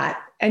out of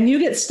that and you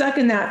get stuck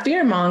in that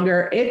fear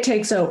monger, it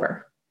takes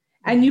over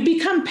and you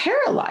become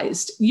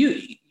paralyzed.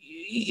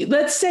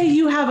 Let's say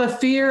you have a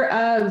fear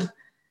of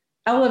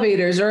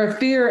elevators or a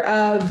fear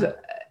of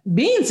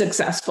being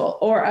successful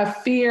or a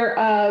fear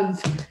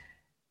of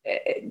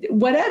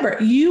whatever,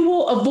 you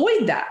will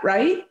avoid that,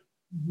 right?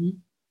 Mm-hmm.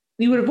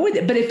 You would avoid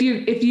it. But if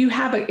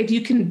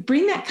you can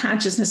bring that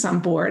consciousness on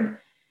board,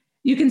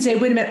 you can say,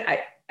 wait a minute,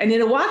 I need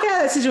to walk out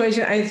of that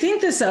situation. I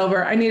think this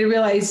over. I need to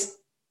realize,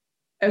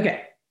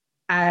 okay,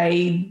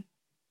 I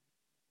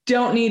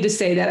don't need to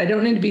say that. I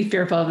don't need to be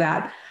fearful of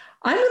that.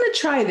 I'm going to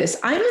try this.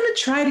 I'm going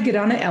to try to get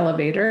on an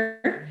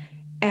elevator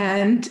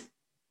and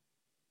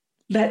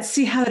let's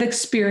see how that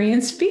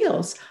experience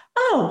feels.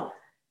 Oh,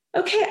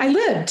 okay. I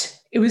lived.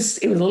 It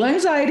was a little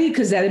anxiety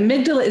because that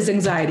amygdala is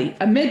anxiety.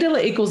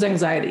 Amygdala equals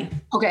anxiety.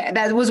 Okay.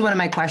 That was one of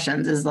my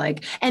questions is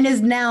like, and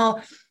is the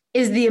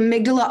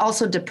amygdala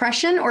also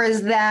depression, or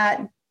is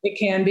that? It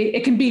can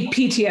be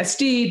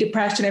PTSD,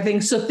 depression,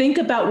 everything. So think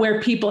about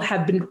where people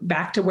have been,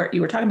 back to where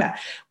you were talking about,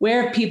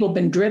 where have people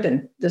been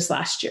driven this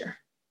last year?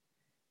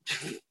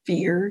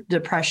 Fear,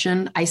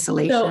 depression,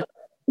 isolation.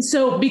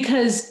 So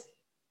because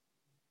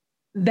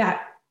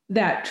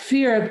that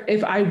fear of,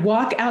 if I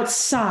walk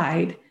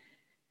outside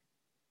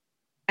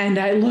and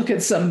I look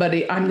at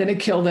somebody, I'm going to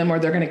kill them or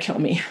they're going to kill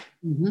me.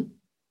 Mm-hmm.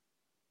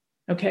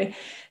 Okay.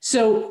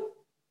 So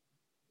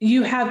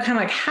you have kind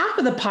of like half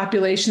of the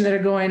population that are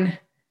going,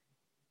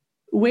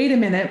 wait a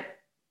minute,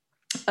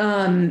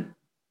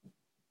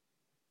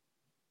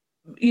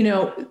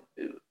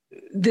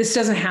 this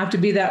doesn't have to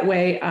be that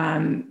way.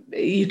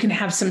 You can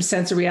have some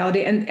sense of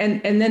reality. And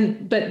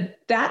then, but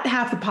that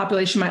half the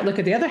population might look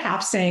at the other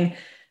half saying,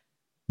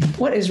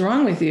 what is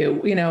wrong with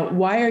you?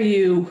 Why are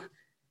you're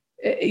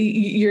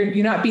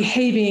not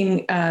behaving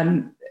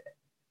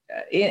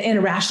in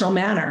a rational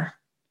manner?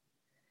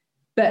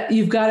 But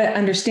you've got to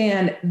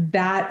understand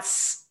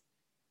that's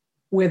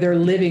where they're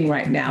living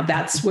right now.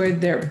 That's where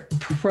they're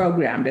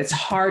programmed. It's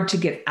hard to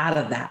get out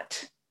of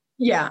that.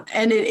 Yeah.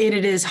 And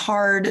it is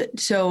hard.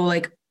 So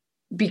like,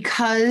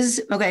 because,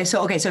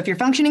 so if you're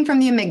functioning from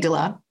the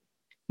amygdala,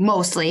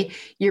 mostly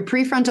your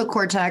prefrontal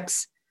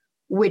cortex,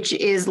 which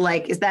is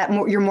like, is that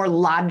more, your more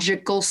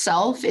logical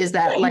self? Is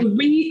that like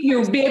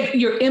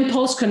your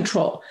impulse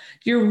control,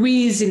 your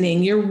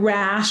reasoning, your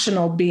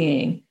rational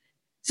being,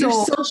 your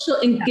social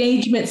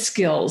engagement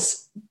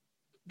skills,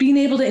 being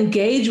able to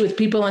engage with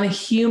people on a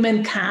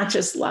human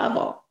conscious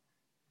level.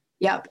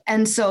 Yep.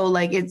 And so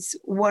like, it's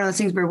one of those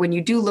things where when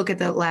you do look at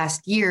the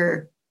last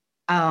year,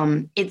 we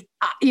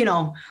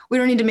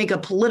don't need to make a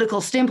political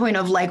standpoint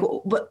of like,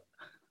 but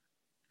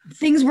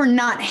things were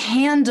not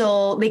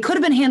handled. They could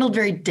have been handled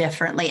very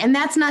differently. And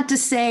that's not to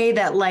say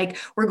that like,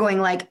 we're going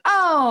like,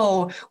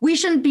 oh, we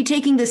shouldn't be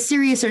taking this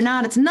serious or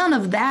not. It's none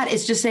of that.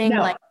 It's just saying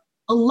like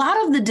a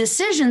lot of the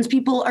decisions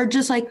people are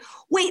just like,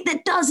 wait,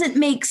 that doesn't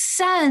make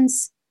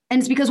sense. And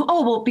it's because,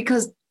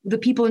 because the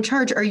people in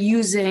charge are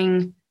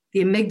using the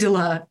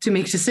amygdala to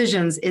make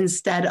decisions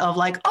instead of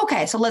like,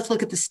 okay, so let's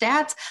look at the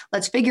stats.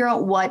 Let's figure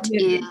out what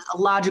is a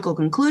logical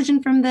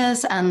conclusion from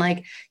this. And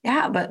like,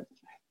 yeah, but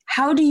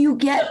how do you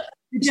get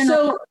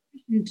to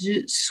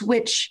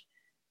switch?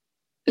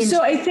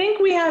 So I think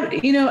we have,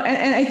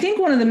 and I think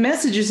one of the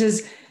messages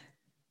is,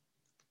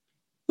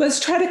 let's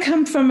try to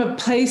come from a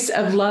place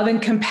of love and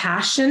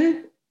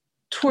compassion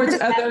towards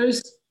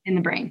others. In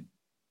the brain.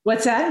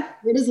 What's that?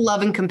 Where does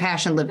love and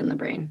compassion live in the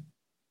brain?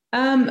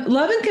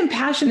 Love and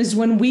compassion is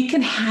when we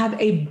can have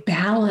a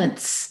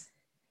balance,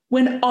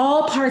 when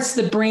all parts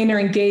of the brain are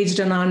engaged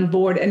and on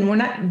board, and we're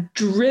not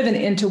driven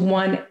into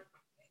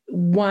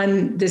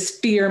this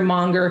fear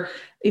monger,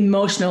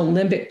 emotional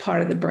limbic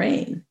part of the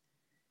brain.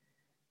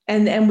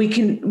 And we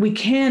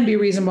can be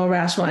reasonable,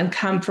 rational, and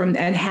come from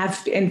and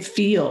have and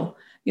feel.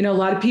 A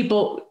lot of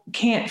people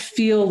can't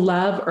feel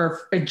love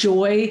or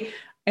joy.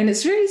 And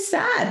it's very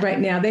sad right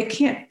now. They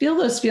can't feel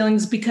those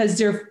feelings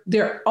because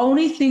their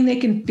only thing they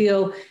can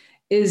feel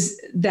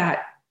is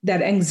that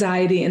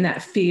anxiety and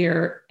that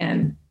fear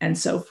and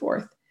so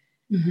forth.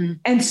 Mm-hmm.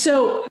 And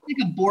so it's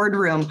like a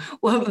boardroom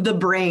of the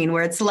brain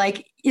where it's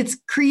like, it's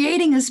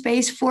creating a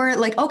space for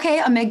like, okay,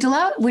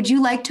 amygdala, would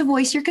you like to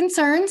voice your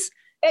concerns?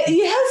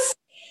 Yes.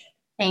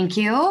 Thank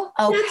you.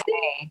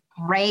 Okay,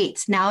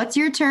 great. Now it's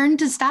your turn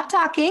to stop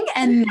talking.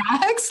 And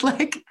next,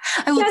 that's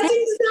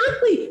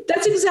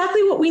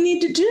exactly what we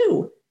need to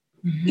do.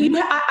 Mm-hmm.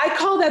 I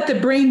call that the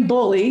brain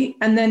bully,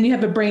 and then you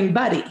have a brain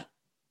buddy.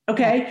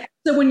 Okay.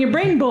 So when your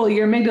brain bully,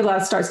 your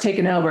amygdala starts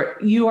taking over.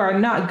 You are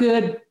not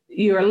good.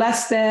 You are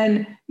less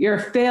than. You're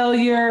a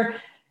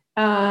failure.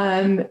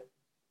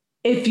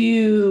 If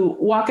you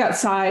walk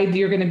outside,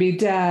 you're going to be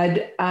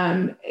dead.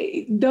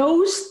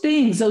 Those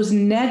things, those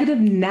negative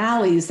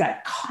nallies,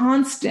 that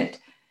constant,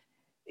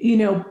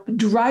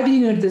 driving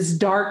you into this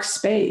dark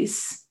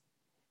space.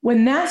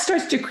 When that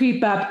starts to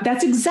creep up,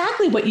 that's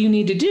exactly what you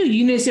need to do.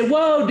 You need to say,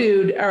 whoa,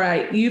 dude, all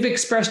right, you've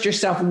expressed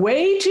yourself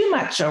way too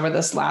much over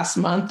this last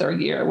month or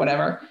year or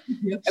whatever.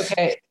 Yep.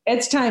 Okay,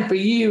 it's time for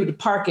you to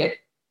park it.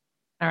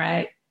 All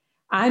right.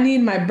 I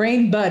need my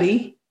brain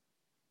buddy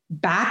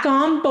back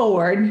on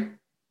board.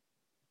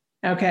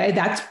 Okay,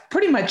 that's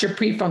pretty much your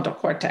prefrontal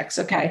cortex.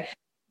 Okay,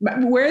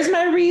 where's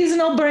my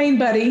reasonable brain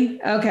buddy?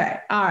 Okay,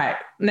 all right.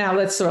 Now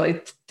let's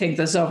really think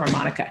this over,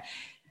 Monika.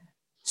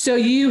 So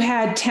you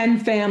had 10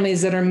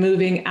 families that are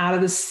moving out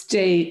of the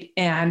state,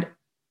 and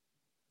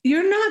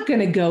you're not going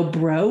to go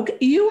broke.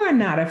 You are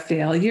not a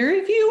failure.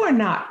 You are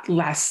not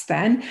less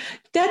than.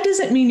 That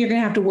doesn't mean you're going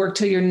to have to work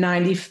till you're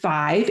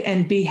 95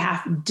 and be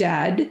half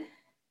dead.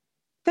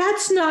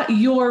 That's not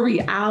your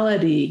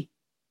reality.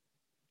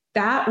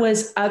 that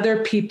was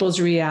other people's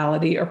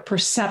reality or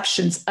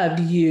perceptions of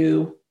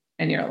you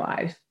and your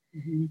life.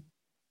 Mm-hmm.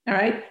 All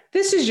right.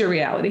 This is your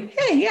reality.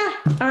 Hey, yeah.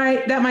 All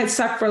right. That might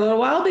suck for a little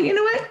while, but you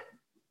know what?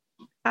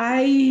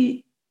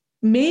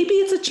 Maybe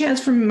it's a chance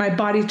for my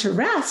body to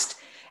rest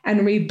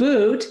and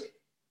reboot,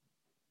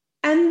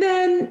 and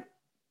then,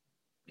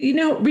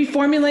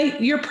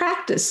 reformulate your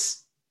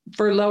practice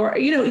for lower,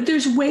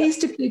 there's ways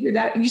to figure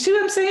that. You see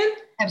what I'm saying?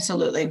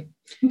 Absolutely.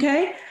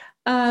 Okay.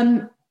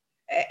 And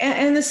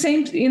the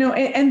same,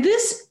 and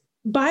this,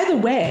 by the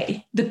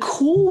way, the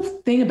cool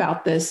thing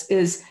about this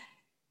is,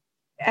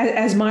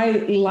 as my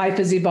life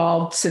has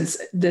evolved since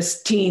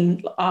this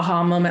teen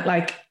aha moment,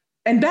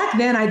 and back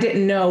then I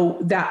didn't know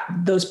that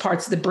those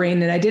parts of the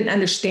brain, and I didn't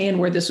understand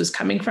where this was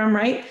coming from.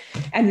 Right.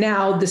 And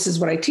now this is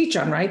what I teach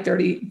on, right?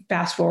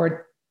 Fast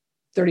forward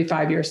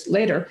 35 years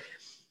later.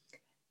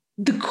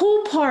 The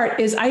cool part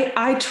is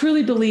I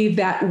truly believe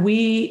that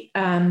we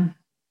go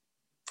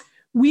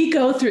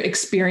through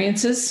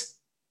experiences,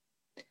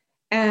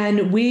 and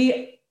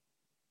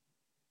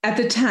at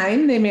the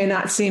time, they may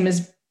not seem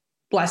as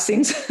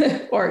blessings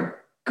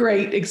or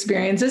great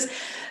experiences,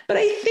 but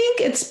I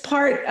think it's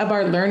part of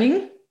our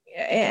learning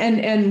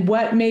and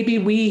what maybe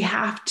we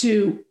have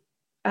to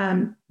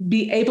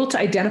be able to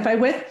identify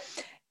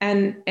with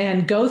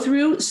and go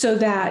through, so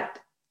that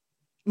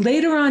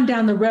later on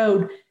down the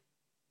road,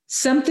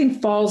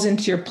 something falls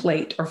into your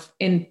plate or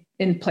in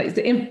place.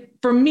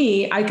 For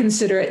me, I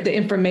consider it the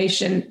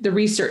information, the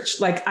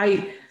research. I'll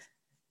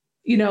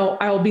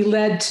be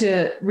led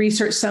to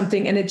research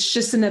something, and it's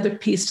just another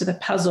piece to the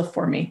puzzle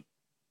for me.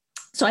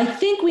 So I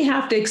think we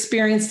have to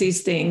experience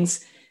these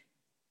things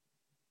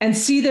and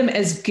see them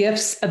as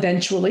gifts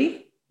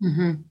eventually,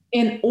 mm-hmm.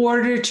 in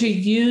order to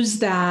use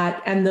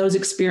that and those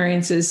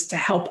experiences to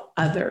help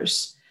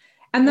others.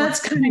 And that's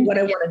kind of what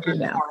I want to do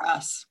now. For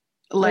us.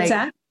 What's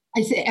that?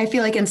 I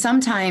feel like, and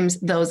sometimes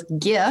those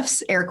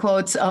gifts, air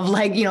quotes, of those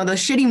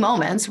shitty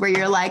moments where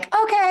you're like,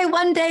 okay,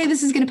 one day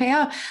this is going to pay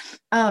off.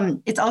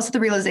 It's also the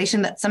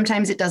realization that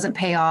sometimes it doesn't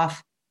pay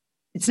off.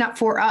 It's not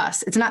for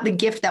us. It's not the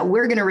gift that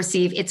we're going to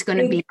receive. It's going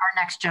to be our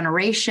next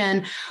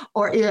generation,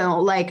 or,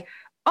 okay.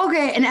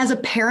 And as a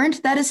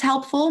parent, that is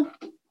helpful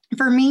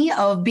for me,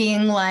 of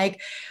being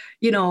like,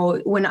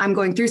 when I'm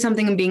going through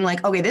something and being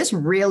like, okay, this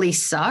really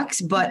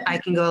sucks, but I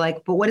can go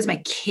but what is my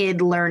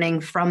kid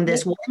learning from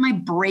this? What am I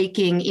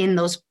breaking in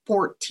those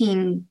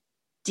 14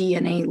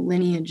 DNA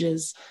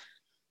lineages?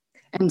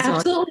 And so,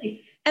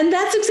 absolutely. And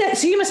that's exactly,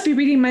 so you must be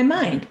reading my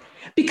mind,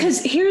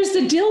 because here's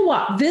the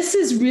deal. This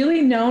is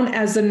really known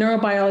as the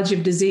neurobiology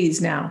of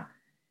disease now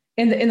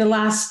in the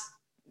last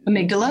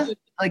amygdala,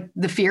 like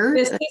the fear,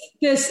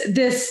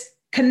 this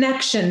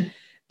connection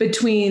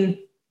between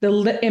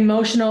the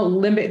emotional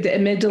limbic, the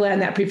amygdala,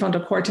 and that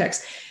prefrontal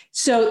cortex.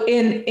 So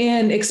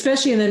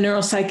especially in the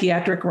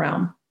neuropsychiatric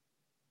realm,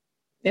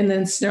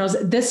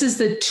 this is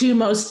the two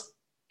most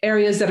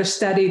areas that are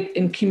studied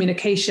in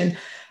communication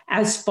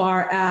as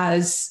far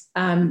as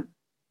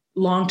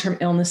long-term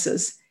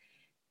illnesses.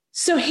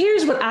 So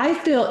here's what I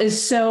feel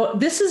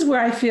this is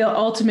where I feel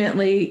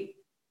ultimately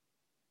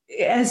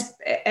as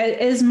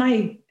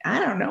my, I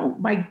don't know,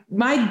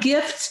 my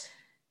gift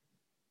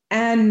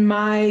and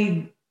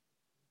my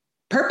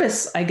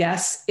purpose, I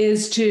guess,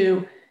 is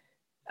to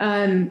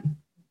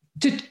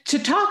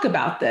talk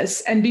about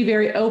this and be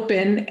very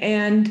open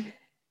and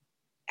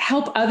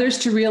help others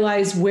to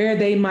realize where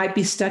they might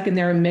be stuck in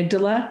their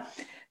amygdala,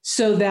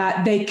 so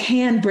that they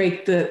can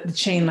break the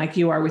chain like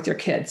you are with your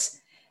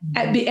kids,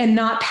 mm-hmm. and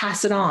not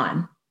pass it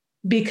on,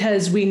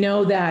 because we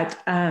know that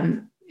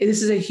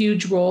this is a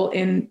huge role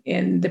in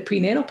the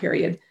prenatal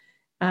period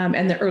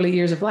and the early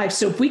years of life.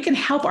 So if we can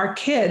help our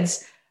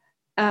kids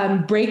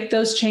break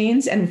those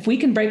chains, and if we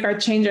can break our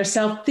chains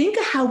ourselves, think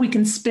of how we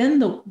can spin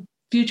the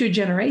future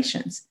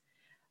generations.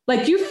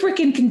 You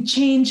freaking can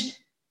change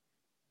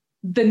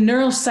the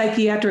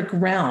neuropsychiatric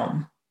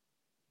realm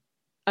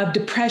of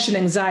depression,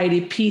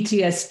 anxiety,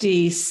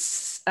 PTSD,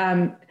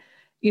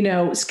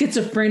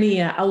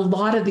 schizophrenia, a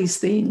lot of these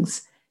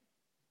things.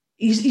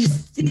 Do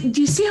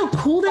you see how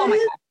cool that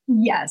is?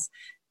 Yes.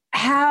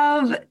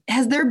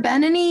 Has there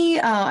been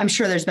any, I'm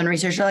sure there's been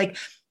research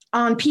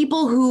on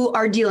people who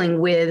are dealing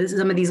with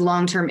some of these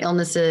long-term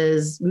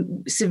illnesses,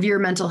 severe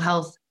mental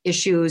health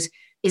issues,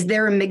 is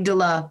their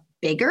amygdala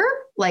bigger?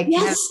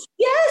 Yes,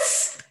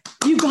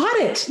 you got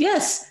it.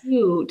 Yes.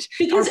 Huge.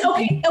 Because,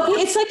 okay,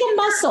 it's like a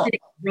muscle.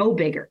 Grow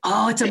bigger.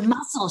 Oh, it's a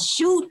muscle.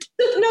 Shoot.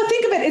 No,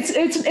 think of it.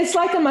 It's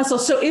like a muscle.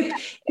 So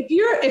if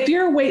you're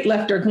a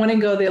weightlifter wanting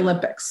to go to the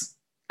Olympics,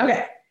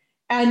 okay,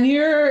 and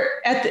you're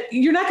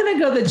not going to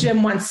go to the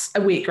gym once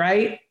a week,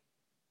 right?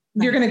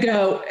 You're going to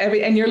go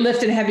and you're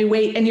lifting heavy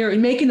weight, and you're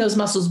making those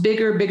muscles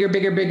bigger,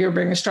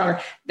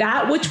 stronger.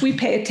 That which we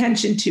pay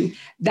attention to,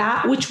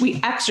 that which we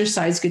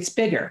exercise gets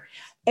bigger.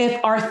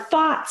 If our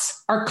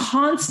thoughts are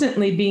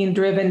constantly being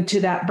driven to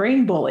that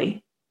brain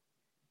bully,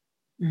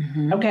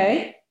 mm-hmm.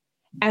 okay,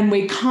 and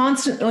we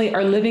constantly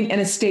are living in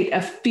a state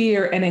of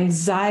fear and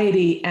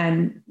anxiety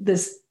and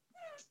this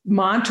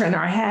mantra in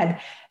our head,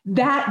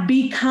 that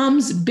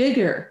becomes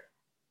bigger.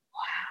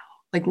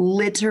 Wow. Like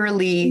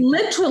literally.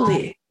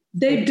 Literally.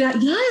 They've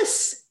done,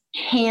 yes.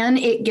 Can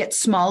it get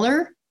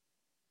smaller?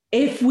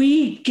 If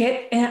we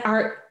can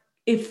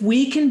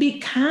be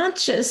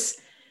conscious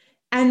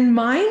and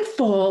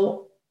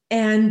mindful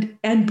and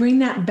bring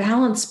that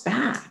balance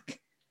back.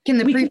 Can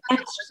the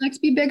prefrontal cortex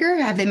be bigger?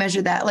 Have they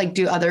measured that? Like,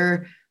 do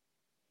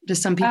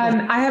some people?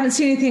 I haven't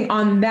seen anything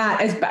on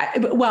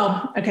that.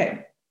 Well,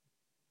 okay.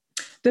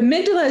 The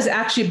amygdala has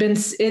actually been,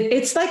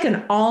 it's like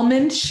an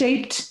almond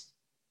shaped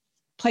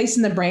place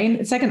in the brain.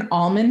 It's like an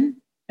almond.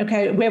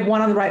 Okay. We have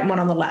one on the right and one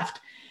on the left.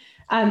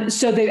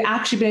 So they've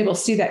actually been able to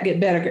see that get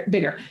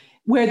bigger,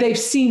 where they've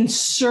seen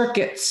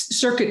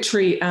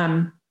circuitry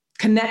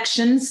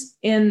connections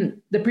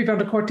in the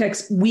prefrontal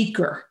cortex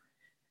weaker,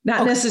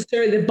 not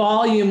necessarily the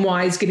volume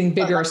wise getting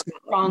bigger or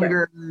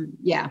stronger.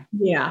 Yeah.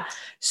 Yeah.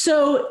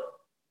 So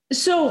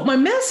my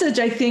message,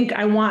 I think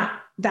I want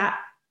that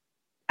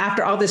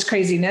after all this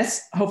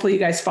craziness, hopefully you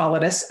guys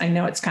followed us. I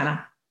know it's kind of,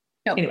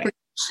 anyway,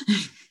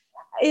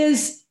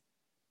 is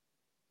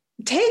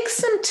take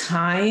some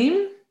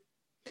time.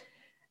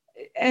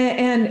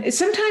 And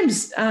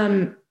sometimes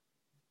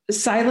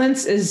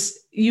silence is,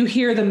 you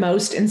hear the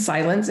most in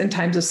silence, in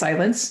times of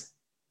silence.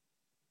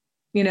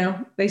 You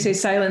know, they say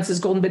silence is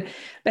golden,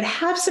 but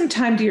have some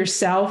time to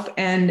yourself.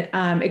 And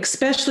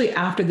especially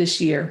after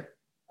this year,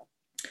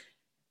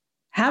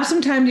 have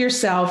some time to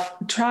yourself.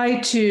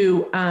 Try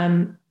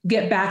to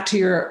get back to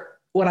your,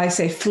 what I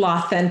say,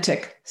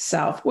 authentic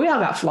self. We all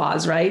got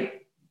flaws, right?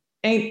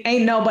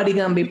 Ain't nobody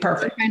gonna be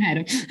perfect.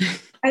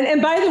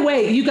 And by the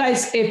way, you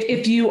guys,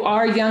 if you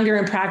are younger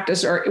in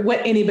practice, or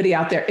anybody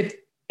out there,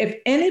 if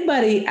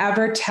anybody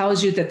ever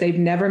tells you that they've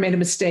never made a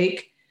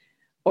mistake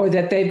or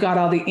that they've got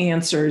all the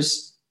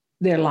answers,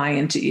 they're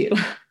lying to you.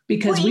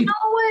 Because you know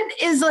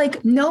what is,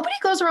 like, nobody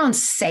goes around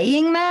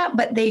saying that,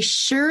 but they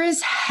sure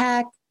as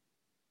heck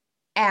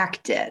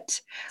act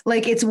it.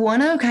 Like, it's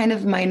one of kind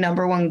of my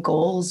number one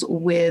goals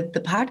with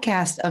the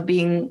podcast of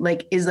being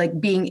like, is like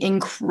being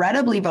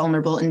incredibly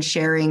vulnerable and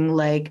sharing,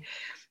 like,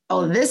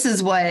 oh, this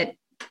is where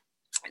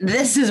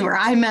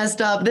I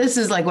messed up. This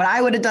is like what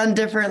I would have done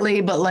differently.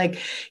 But like,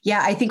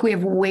 yeah, I think we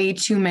have way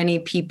too many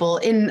people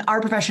in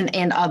our profession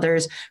and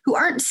others who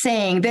aren't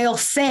saying, they'll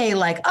say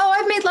like, oh,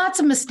 I've made lots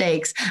of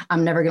mistakes.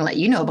 I'm never going to let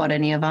you know about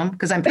any of them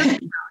because I'm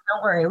perfect.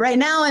 Don't worry. Right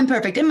now I'm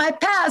perfect. In my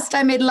past,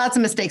 I made lots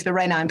of mistakes, but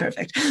right now I'm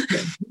perfect.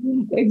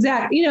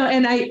 Exactly. You know,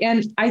 and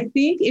I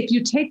think if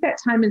you take that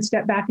time and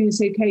step back and you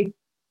say, okay,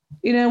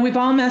 you know, we've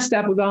all messed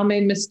up. We've all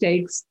made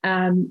mistakes.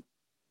 And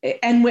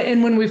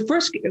when we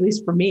first, at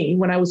least for me,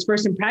 when I was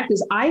first in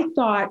practice, I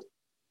thought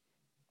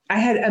I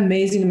had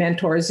amazing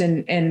mentors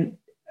and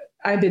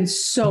I've been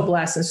so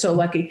blessed and so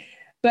lucky.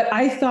 But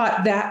I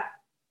thought that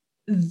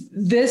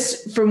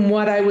this, from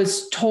what I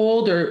was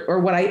told or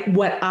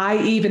what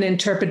I even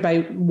interpret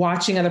by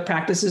watching other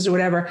practices or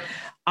whatever,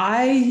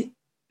 I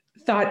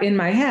thought in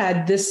my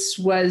head, this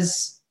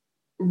was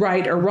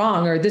right or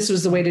wrong, or this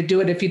was the way to do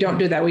it. If you don't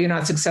do that, well, you're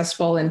not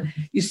successful. And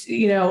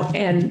you know,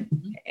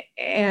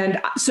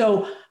 and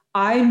so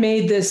I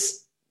made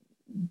this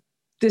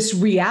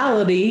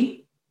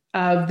reality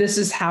of this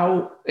is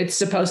how it's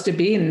supposed to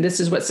be. And this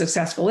is what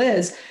successful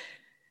is,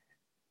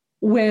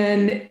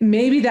 when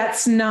maybe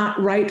that's not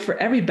right for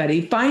everybody.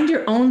 Find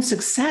your own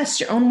success,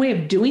 your own way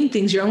of doing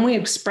things, your own way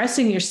of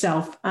expressing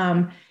yourself.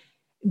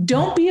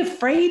 Don't be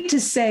afraid to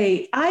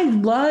say, I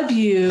love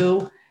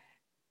you,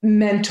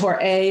 mentor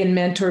A and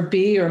mentor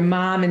B, or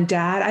mom and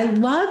dad. I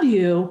love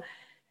you,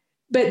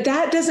 but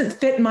that doesn't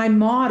fit my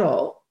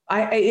model.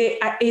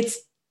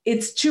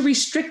 It's too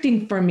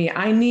restricting for me.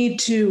 I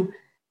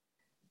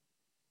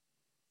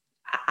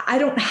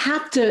don't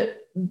have to.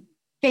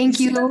 Thank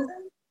you.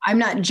 I'm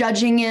not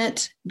judging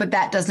it, but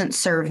that doesn't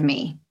serve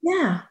me.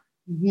 Yeah.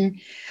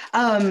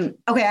 Mm-hmm.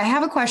 Okay. I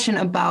have a question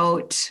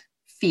about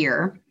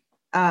fear.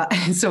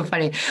 It's so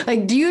funny.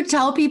 Like, do you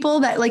tell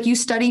people that like you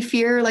study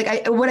fear?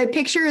 Like what I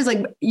picture is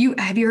like,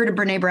 have you heard of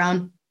Brene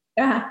Brown?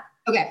 Yeah.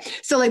 Okay.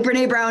 So like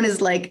Brene Brown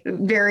is like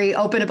very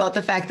open about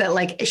the fact that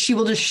like she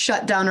will just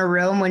shut down a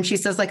room when she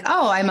says like,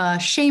 oh, I'm a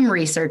shame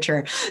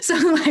researcher. So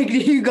like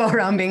you go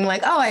around being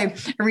like, oh, I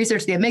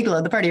research the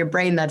amygdala, the part of your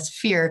brain that's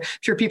fear. I'm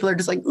sure people are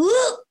just like,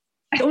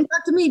 don't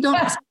talk to me. Don't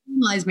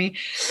analyze me.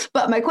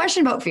 But my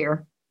question about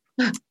fear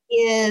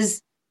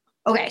is,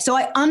 okay, so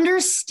I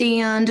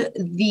understand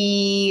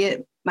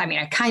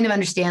I kind of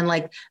understand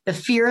like the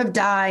fear of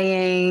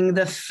dying,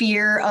 the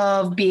fear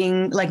of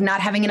being like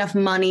not having enough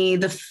money,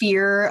 the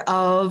fear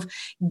of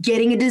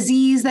getting a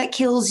disease that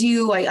kills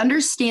you. I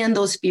understand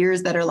those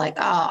fears that are like,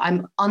 oh,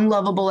 I'm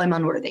unlovable, I'm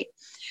unworthy.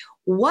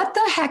 What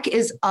the heck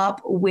is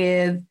up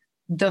with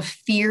the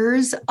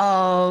fears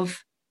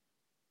of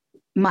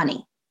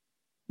money?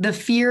 The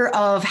fear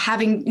of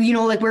having, you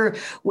know, like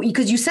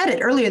because you said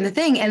it earlier in the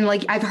thing. And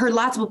like, I've heard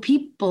lots of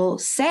people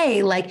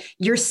say like,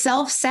 you're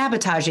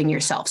self-sabotaging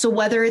yourself. So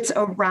whether it's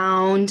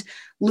around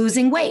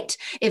losing weight.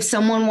 If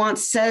someone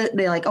wants to,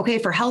 they're like, okay,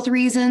 for health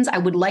reasons, I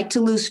would like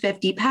to lose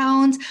 50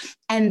 pounds,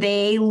 and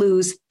they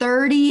lose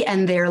 30,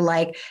 and they're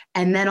like,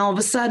 and then all of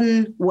a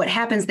sudden what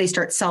happens, they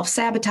start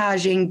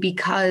self-sabotaging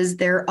because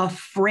they're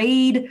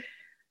afraid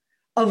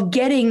of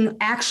getting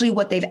actually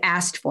what they've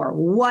asked for.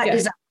 What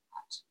is that?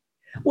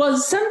 Well,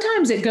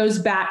 sometimes it goes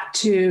back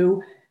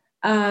to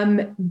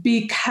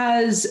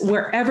because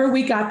wherever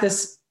we got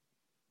this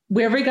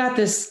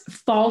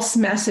false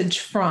message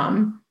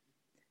from,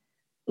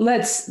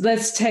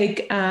 let's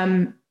take,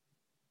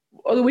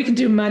 we can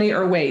do money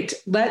or weight.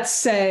 Let's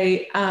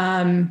say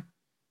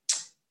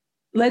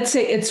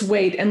it's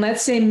weight. And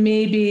let's say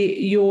maybe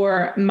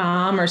your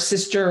mom or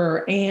sister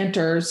or aunt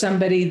or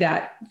somebody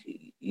that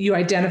you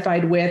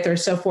identified with or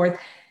so forth,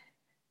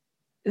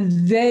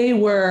 they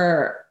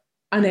were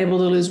unable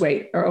to lose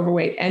weight or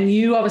overweight. And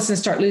you all of a sudden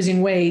start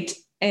losing weight,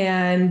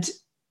 and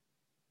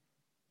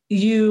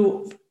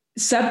you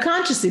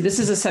subconsciously, this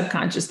is a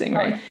subconscious thing,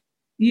 right?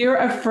 You're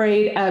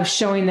afraid of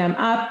showing them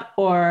up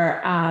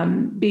or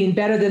being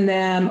better than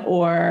them,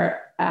 or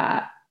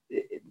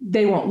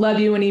they won't love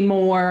you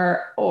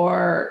anymore,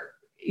 or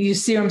you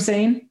see what I'm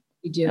saying?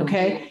 You do.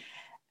 Okay.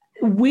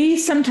 We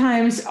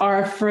sometimes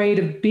are afraid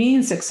of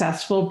being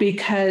successful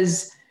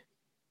because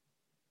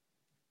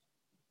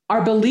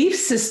our belief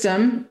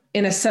system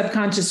in a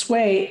subconscious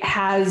way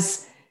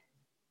has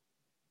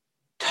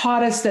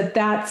taught us that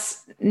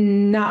that's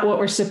not what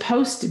we're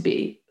supposed to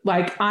be.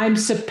 Like, I'm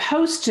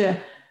supposed to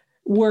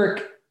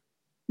work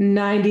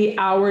 90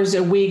 hours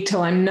a week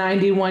till I'm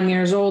 91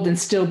 years old and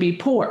still be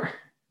poor.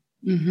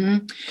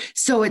 Mm-hmm.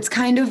 So it's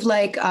kind of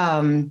like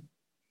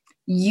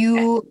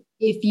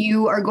if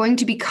you are going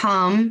to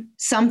become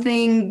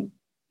something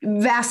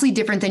vastly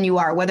different than you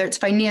are, whether it's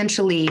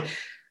financially,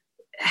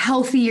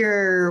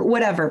 healthier,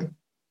 whatever,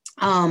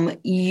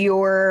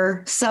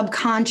 your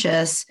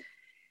subconscious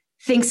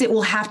thinks it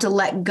will have to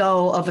let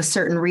go of a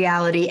certain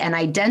reality and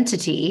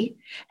identity.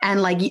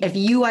 And like, if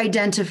you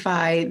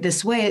identify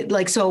this way,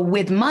 like, so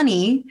with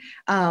money,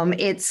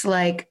 it's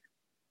like,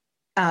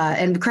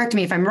 and correct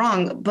me if I'm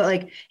wrong, but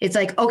like, it's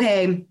like,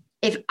 okay,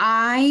 if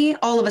I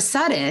all of a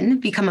sudden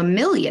become a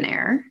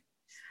millionaire,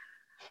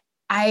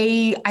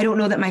 I don't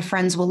know that my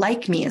friends will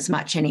like me as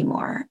much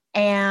anymore.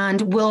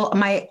 And will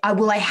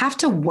I have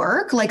to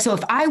work? Like, so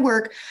if I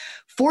work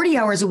 40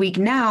 hours a week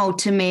now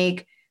to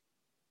make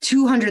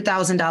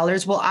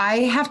 $200,000, will I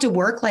have to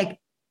work like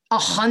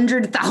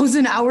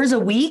 100,000 hours a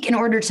week in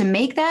order to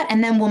make that?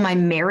 And then will my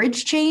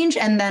marriage change?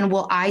 And then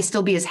will I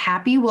still be as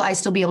happy? Will I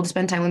still be able to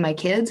spend time with my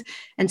kids?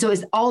 And so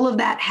is all of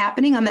that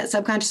happening on that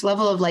subconscious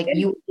level of like,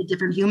 you a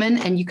different human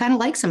and you kind of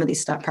like some of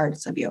these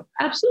parts of you?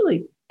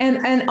 Absolutely.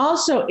 And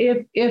also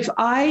if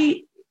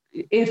I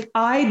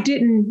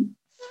didn't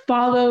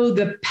follow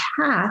the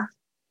path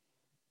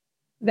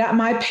that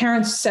my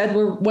parents said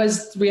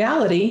was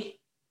reality,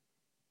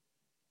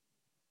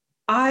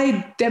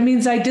 that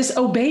means I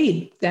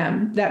disobeyed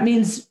them. That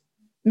means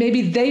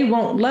maybe they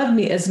won't love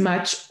me as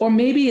much, or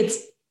maybe it's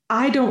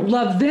I don't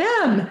love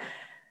them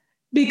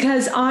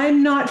because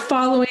I'm not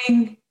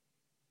following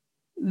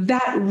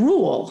that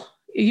rule.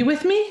 Are you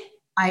with me?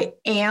 I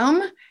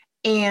am.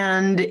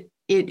 And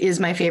it is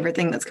my favorite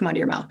thing that's come out of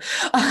your mouth.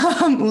 So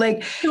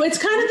it's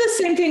kind of the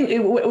same thing.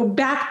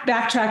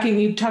 Backtracking,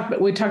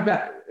 we talked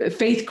about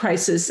faith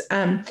crisis.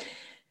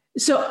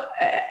 So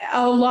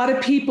a lot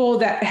of people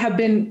that have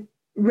been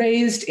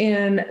raised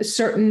in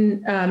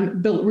certain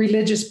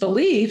religious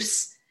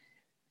beliefs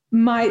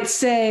might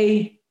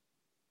say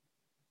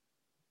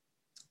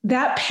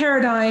that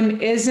paradigm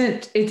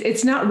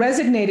it's not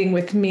resonating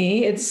with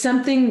me. It's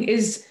something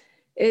is,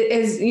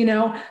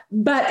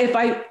 but if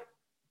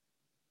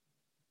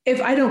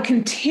I don't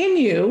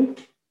continue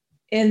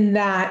in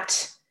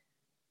that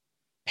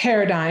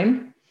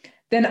paradigm,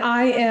 then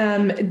I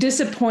am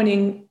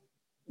disappointing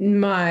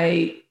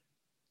my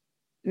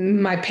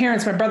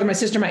parents, my brother, my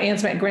sister, my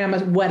aunts, my grandma,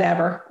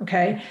 whatever.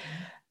 Okay.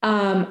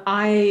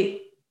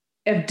 I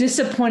have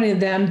disappointed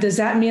them. Does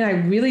that mean I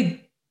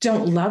really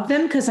don't love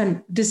them because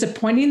I'm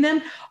disappointing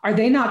them? Are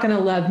they not going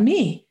to love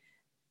me?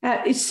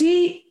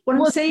 See what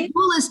I'm saying?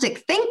 Dualistic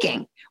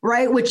thinking,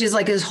 right? Which is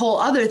like this whole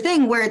other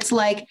thing where it's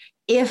like,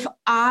 if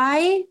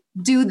I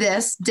do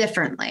this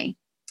differently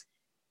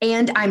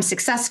and I'm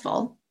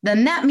successful,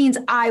 then that means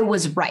I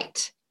was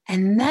right.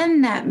 And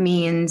then that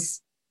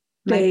means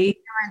my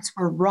parents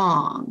were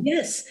wrong.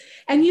 Yes.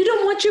 And you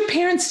don't want your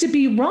parents to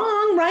be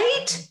wrong,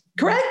 right?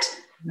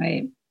 Correct?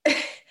 Right.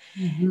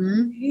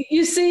 Mm-hmm.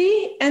 You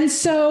see? And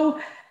so,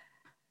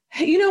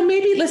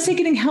 maybe let's say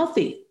getting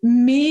healthy.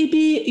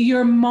 Maybe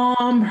your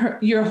mom,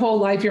 your whole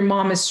life, your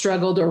mom has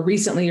struggled, or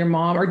recently your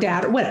mom or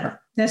dad or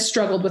whatever has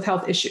struggled with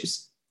health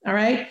issues. All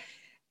right.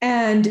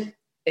 And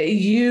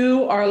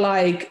you are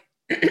like,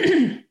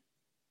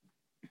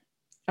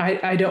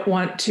 I don't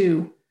want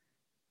to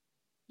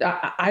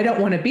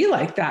be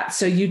like that.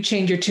 So you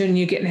change your tune,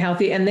 you getting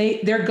healthy, and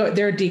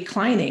they're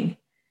declining.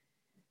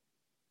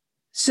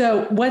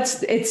 So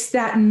it's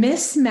that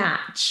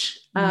mismatch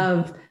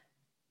of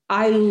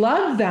I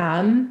love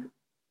them,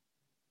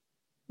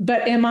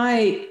 but am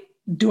I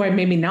do I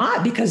maybe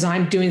not, because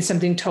I'm doing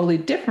something totally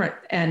different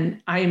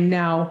and I am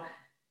now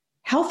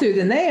healthier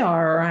than they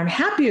are, or I'm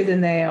happier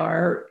than they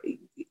are.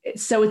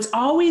 So it's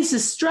always a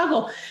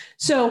struggle.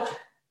 So,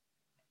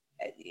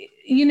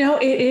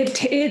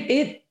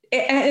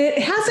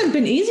 it hasn't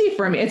been easy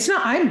for me. It's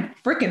not, I'm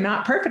freaking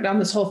not perfect on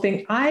this whole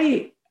thing.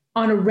 I,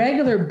 on a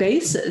regular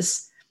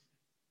basis,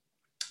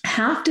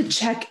 have to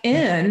check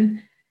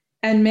in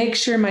and make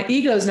sure my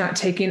ego is not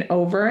taking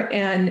over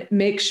and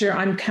make sure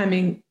I'm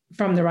coming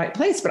from the right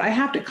place. But I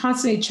have to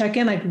constantly check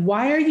in, like,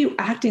 why are you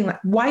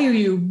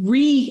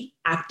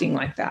reacting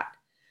like that?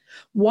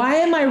 Why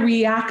am I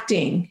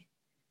reacting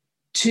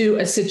to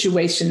a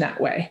situation that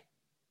way?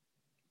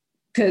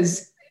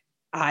 Because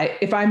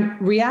if I'm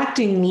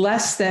reacting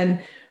less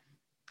than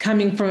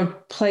coming from a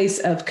place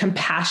of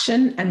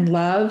compassion and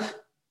love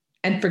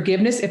and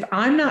forgiveness, if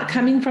I'm not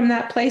coming from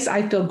that place,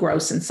 I feel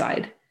gross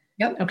inside.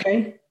 Yep.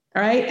 Okay.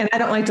 All right. And I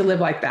don't like to live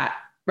like that.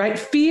 Right.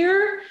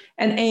 Fear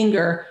and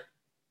anger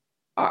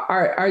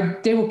are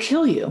they will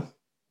kill you.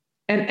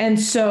 And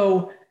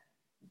so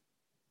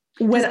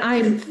when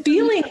I'm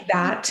feeling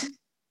that,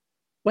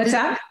 what's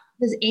that?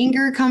 Does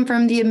anger come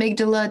from the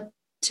amygdala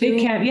too?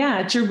 It can. Yeah.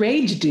 It's your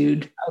rage,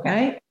 dude.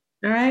 Okay. Right.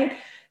 All right.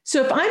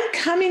 So if I'm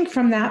coming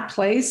from that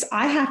place,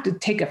 I have to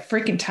take a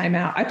freaking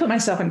timeout. I put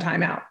myself in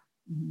timeout.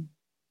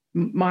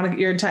 Mm-hmm. Monica,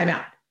 you're in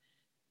timeout.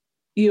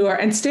 You are,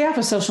 and stay off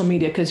of social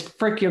media, because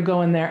frick, you'll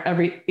go in there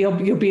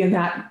you'll be in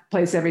that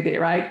place every day,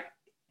 right?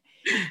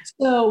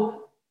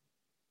 So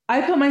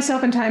I put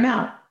myself in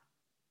timeout,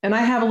 and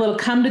I have a little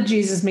come to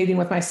Jesus meeting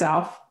with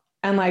myself,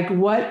 and like,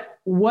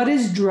 what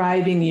is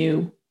driving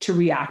you to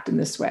react in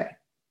this way?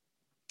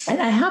 And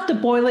I have to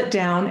boil it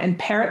down and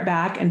pare it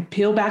back and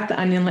peel back the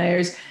onion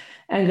layers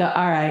and go,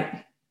 all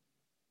right.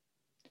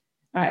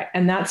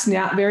 And that's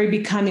not very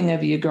becoming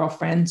of you,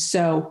 girlfriend.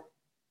 So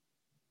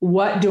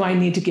what do I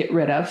need to get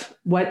rid of?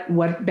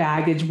 What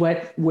baggage,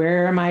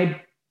 where am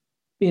I,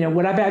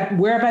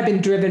 where have I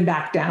been driven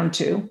back down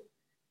to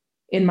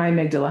in my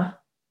amygdala?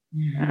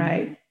 Mm-hmm. All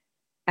right.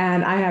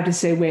 And I have to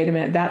say, wait a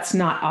minute, that's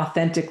not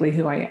authentically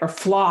who I am, or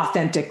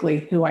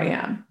authentically who I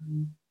am.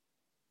 Mm-hmm.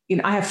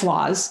 I have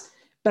flaws,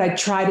 but I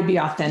try to be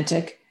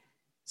authentic.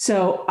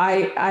 So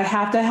I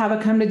have to have a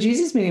come to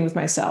Jesus meeting with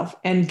myself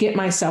and get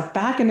myself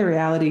back into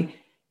reality,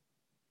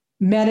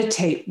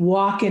 meditate,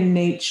 walk in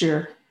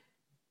nature,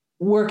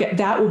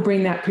 that will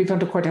bring that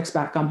prefrontal cortex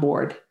back on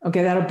board.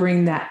 Okay. That'll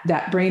bring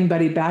that brain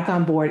buddy back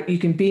on board. You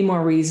can be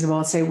more reasonable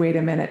and say, wait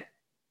a minute.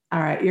 All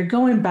right. You're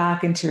going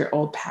back into your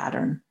old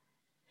pattern.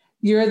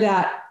 You're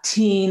that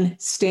teen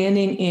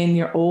standing in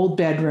your old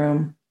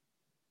bedroom.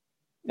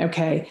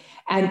 Okay.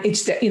 And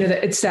it's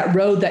that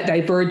road that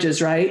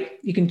diverges, right?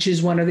 You can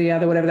choose one or the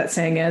other, whatever that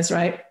saying is,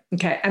 right?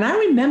 Okay. And I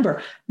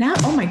remember now,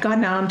 oh my God,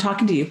 now I'm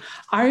talking to you.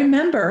 I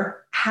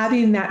remember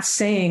having that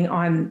saying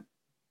on,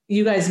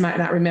 you guys might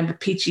not remember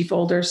peachy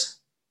folders.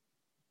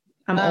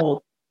 I'm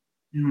old.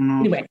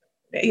 Anyway,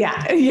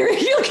 yeah, you're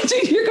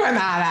going,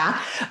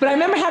 but I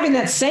remember having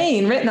that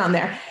saying written on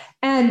there.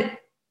 And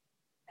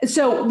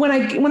so when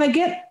I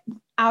get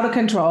out of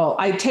control,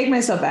 I take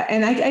myself back,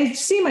 and I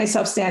see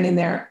myself standing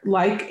there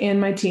like in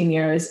my teen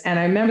years. And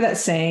I remember that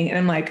saying, and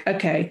I'm like,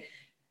 okay,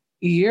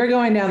 you're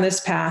going down this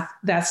path.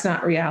 That's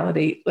not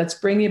reality. Let's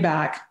bring you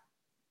back.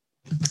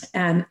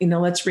 And,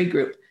 let's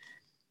regroup,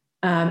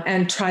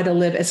 and try to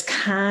live as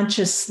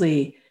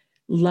consciously,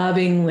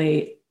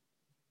 lovingly,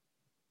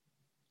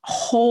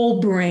 whole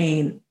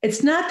brain.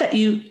 It's not that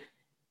you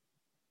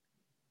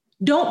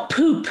don't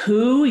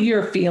poo-poo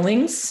your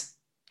feelings,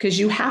 because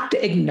you have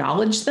to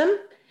acknowledge them.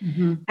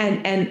 Mm-hmm.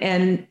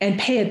 and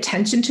pay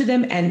attention to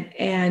them,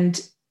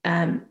 and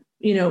again,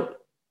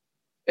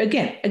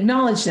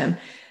 acknowledge them.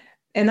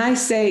 And I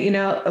say,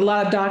 a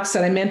lot of docs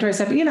that I mentor, I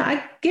say,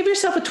 I give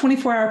yourself a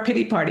 24-hour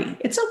pity party.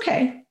 It's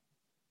okay,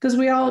 because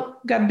we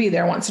all got to be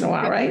there once in a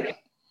while, right?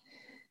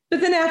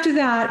 But then after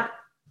that,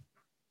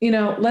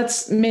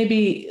 let's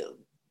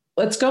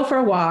go for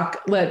a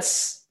walk.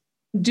 Let's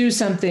do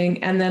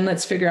something, and then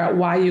let's figure out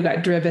why you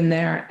got driven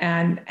there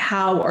and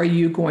how are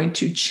you going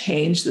to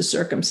change the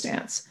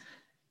circumstance.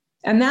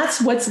 And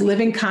that's what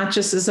living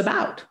conscious is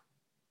about.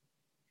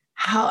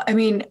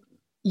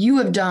 You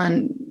have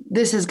done,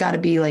 this has got to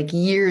be like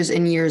years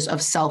and years of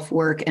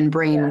self-work and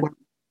brain work.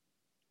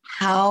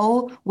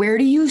 Where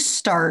do you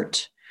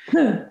start?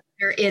 Whether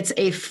it's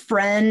a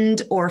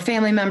friend or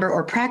family member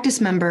or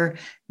practice member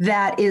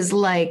that is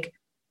like,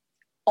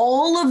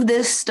 all of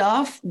this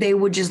stuff, they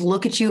would just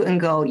look at you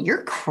and go,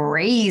 you're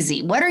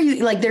crazy. What are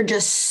you like? They're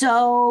just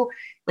so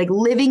like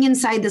living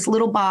inside this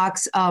little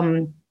box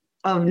of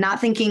not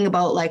thinking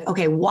about like,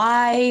 okay,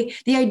 why?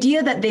 The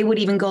idea that they would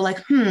even go like,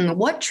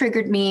 what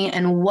triggered me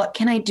and what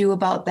can I do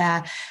about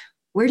that?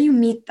 Where do you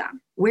meet them?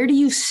 Where do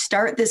you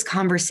start this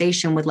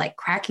conversation with like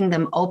cracking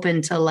them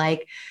open to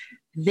like,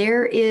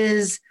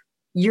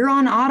 you're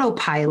on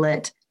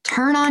autopilot,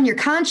 turn on your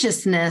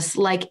consciousness,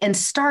 like, and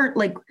start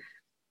like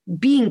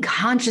being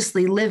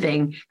consciously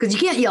living, because you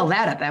can't yell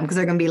that at them because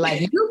they're going to be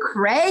like, you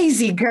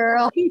crazy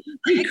girl.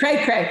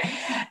 Cray.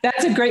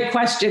 That's a great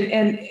question.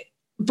 And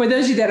for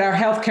those of you that are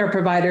healthcare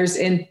providers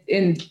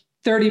in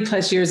 30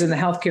 plus years in the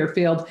healthcare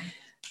field,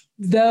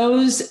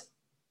 those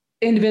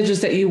individuals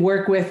that you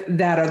work with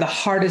that are the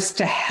hardest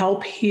to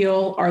help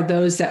heal are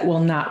those that will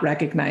not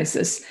recognize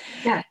this.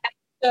 Yeah.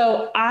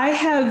 So I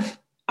have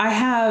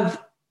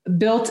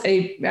built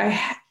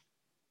I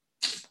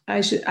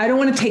don't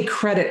want to take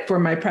credit for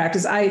my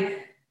practice. I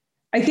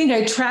think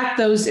I track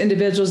those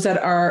individuals that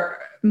are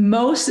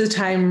most of the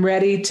time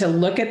ready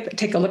to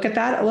take a look at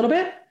that a little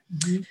bit.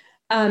 Mm-hmm.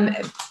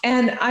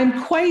 And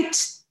I'm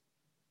quite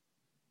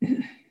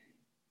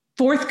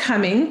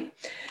forthcoming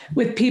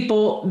with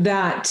people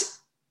that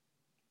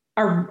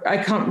are, I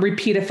can't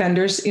repeat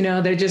offenders.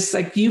 They're just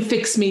like, you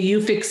fix me,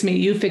 you fix me,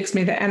 you fix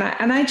me. And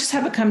I just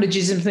have a come to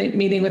Jesus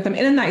meeting with them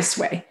in a nice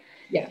way.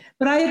 Yeah.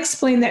 But I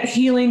explain that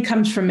healing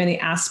comes from many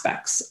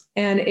aspects,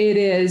 and it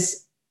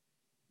is,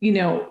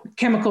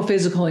 chemical,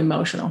 physical,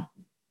 emotional,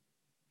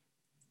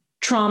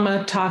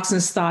 trauma,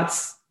 toxins,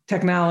 thoughts,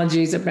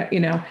 technologies, and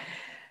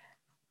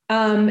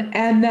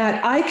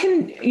that I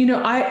can,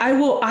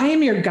 I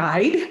am your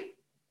guide.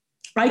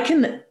 I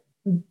can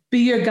be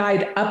your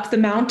guide up the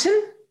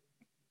mountain,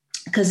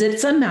 because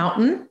it's a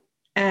mountain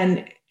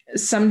and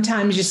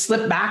sometimes you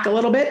slip back a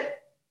little bit,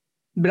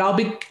 but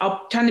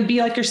I'll kind of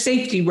be like your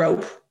safety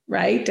rope,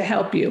 right, to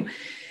help you.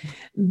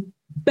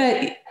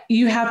 But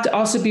you have to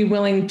also be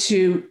willing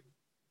to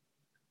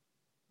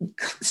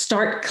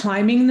start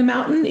climbing the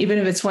mountain, even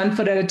if it's 1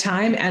 foot at a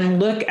time, and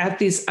look at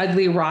these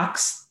ugly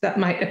rocks that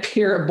might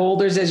appear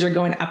boulders as you're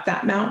going up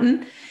that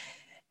mountain.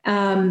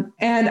 And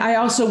I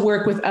also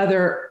work with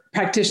other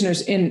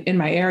practitioners in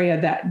my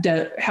area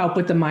that help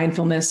with the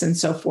mindfulness and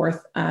so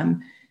forth.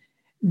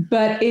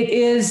 But it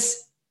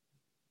is,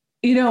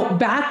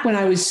 back when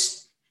I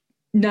was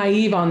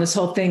naive on this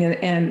whole thing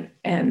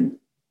and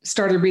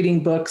started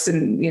reading books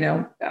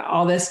and,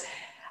 all this,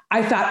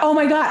 I thought, oh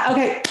my God,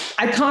 okay,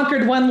 I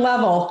conquered one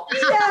level.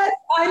 Yes,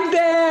 I'm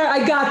there.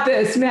 I got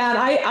this, man.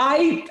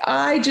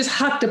 I just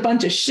hucked a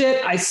bunch of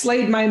shit. I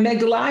slayed my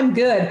amygdala. I'm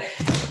good.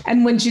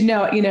 And when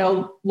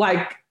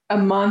like a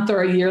month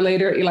or a year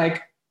later, you're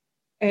like,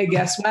 hey,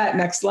 guess what?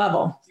 Next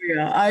level.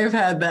 Yeah, I've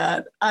had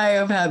that. I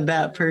have had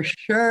that for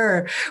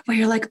sure. Where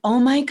you're like, oh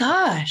my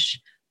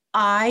gosh,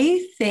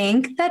 I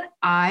think that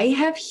I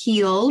have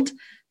healed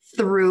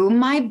through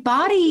my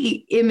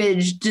body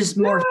image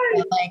dysmorphia.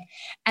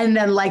 And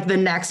then the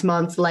next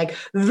month,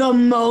 the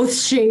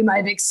most shame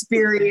I've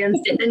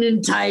experienced in an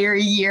entire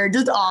year,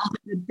 just all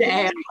in a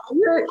day.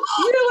 You're like,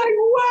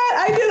 what?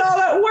 I did all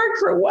that work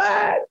for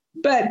what?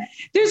 But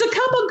there's a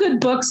couple good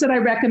books that I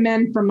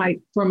recommend for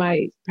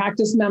my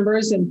practice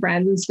members and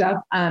friends and stuff.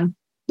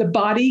 The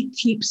Body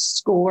Keeps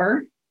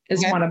Score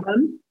is one of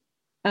them.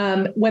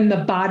 When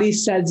the Body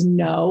Says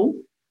No.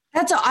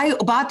 I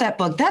bought that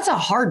book. That's a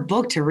hard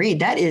book to read.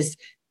 That is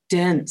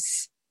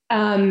dense.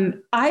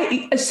 I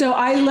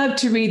love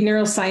to read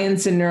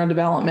neuroscience and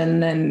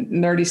neurodevelopment and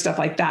nerdy stuff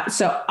like that.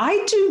 So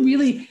I do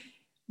really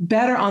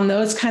better on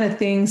those kind of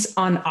things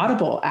on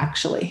Audible,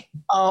 actually.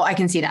 Oh, I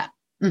can see that.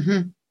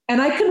 Mm-hmm.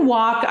 And I can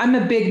walk. I'm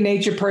a big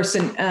nature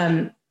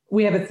person.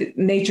 We have a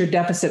nature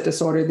deficit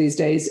disorder these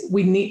days.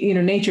 We need,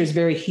 nature is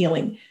very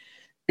healing.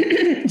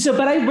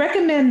 But I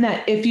recommend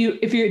that if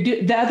you're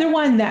the other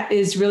one that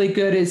is really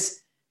good is,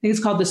 I think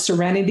it's called The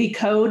Serenity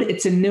Code.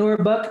 It's a newer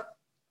book,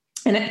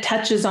 and it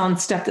touches on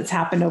stuff that's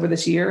happened over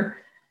this year.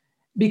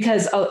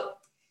 Because,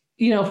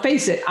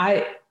 face it,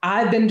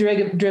 I've been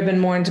driven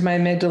more into my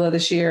amygdala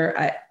this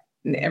year.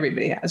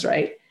 Everybody has,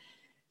 right?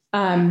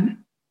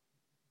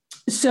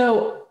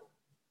 So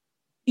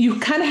you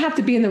kind of have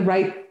to be in the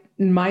right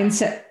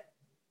mindset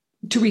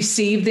to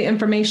receive the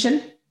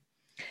information.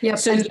 Yep.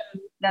 So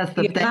that's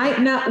the thing.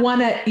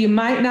 You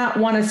might not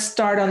want to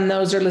start on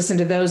those or listen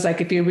to those.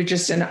 Like if you were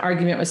just in an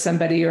argument with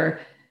somebody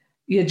or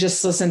you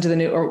just listen to the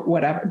news or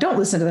whatever. Don't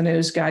listen to the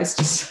news, guys.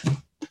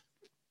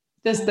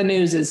 Just the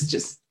news is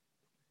just.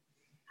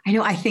 I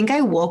know. I think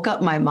I woke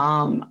up my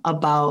mom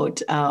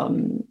about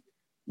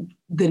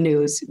the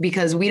news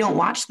because we don't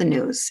watch the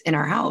news in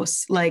our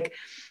house.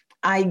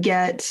 I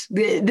get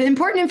the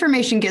important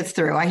information gets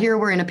through. I hear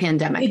we're in a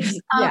pandemic.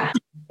 Yeah.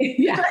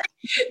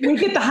 We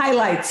get the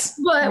highlights.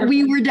 But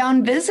we were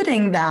down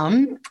visiting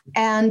them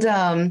and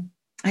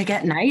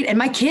at night and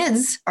my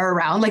kids are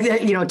around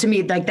to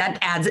me, that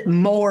adds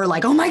more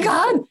oh my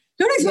God,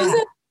 don't expose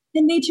it.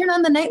 And they turn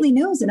on the nightly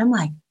news and I'm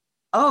like,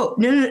 oh,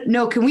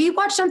 no. Can we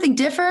watch something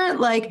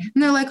different? And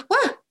they're like,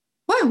 what?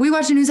 We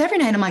watch the news every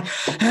night. I'm like,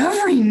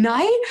 every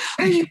night?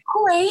 Are you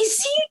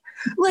crazy?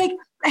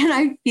 And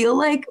I feel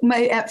like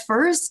at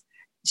first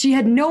she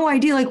had no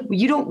idea,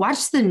 you don't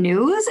watch the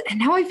news. And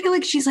now I feel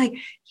like she's like,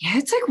 yeah,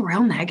 it's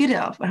real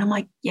negative. And I'm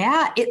like,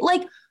 yeah, it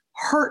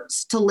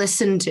hurts to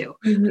listen to.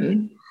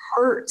 Mm-hmm. It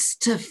hurts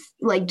to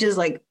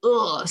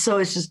ugh. So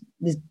it's just,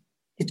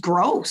 it's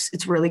gross.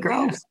 It's really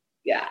gross.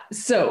 Yeah.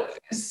 So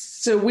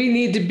we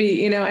need to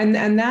be,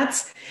 and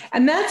that's,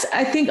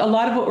 I think a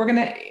lot of what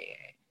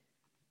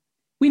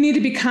we need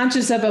to be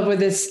conscious of with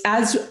this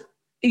as,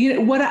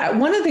 one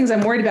of the things I'm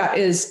worried about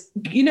is,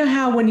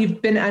 how when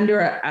you've been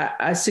under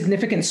a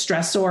significant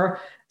stressor,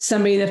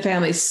 somebody in the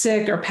family's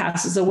sick or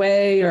passes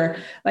away, or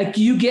like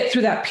you get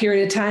through that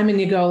period of time and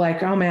you go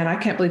like, oh man, I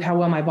can't believe how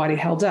well my body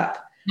held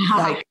up.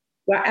 Like,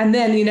 and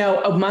then,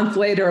 a month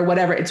later or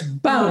whatever, it's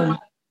boom.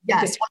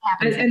 Yes. What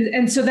happens?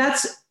 And so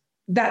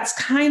that's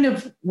kind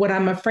of what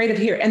I'm afraid of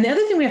here. And the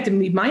other thing we have to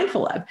be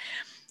mindful of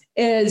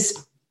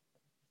is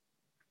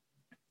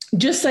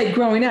just like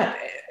growing up,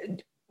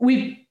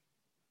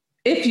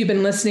 if you've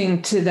been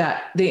listening to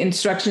the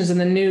instructions in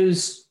the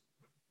news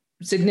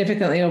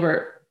significantly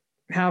over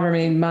however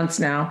many months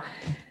now,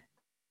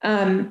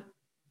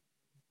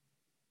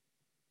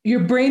 your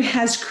brain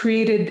has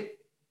created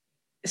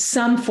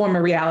some form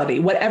of reality,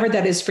 whatever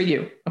that is for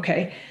you.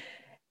 Okay.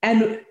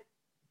 And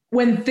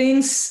when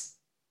things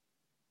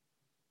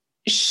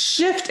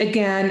shift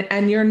again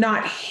and you're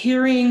not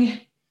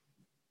hearing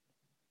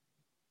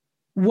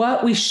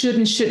what we should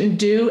and shouldn't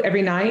do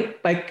every night,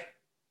 like,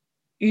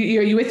 are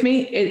you with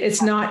me?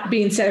 It's not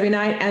being said every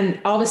night.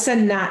 And all of a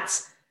sudden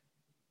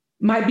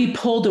might be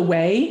pulled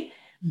away.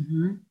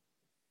 Mm-hmm.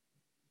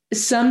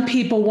 Some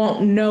people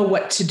won't know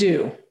what to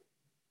do.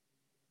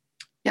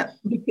 Yep.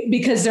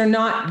 Because they're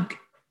not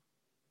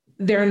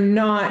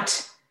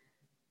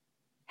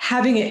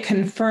having it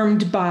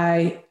confirmed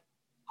by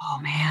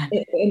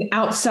an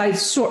outside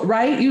source,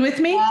 right? You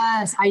with me?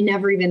 Yes. I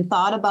never even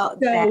thought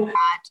about that.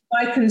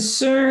 My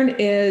concern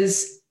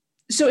is,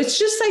 so it's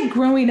just like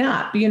growing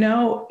up,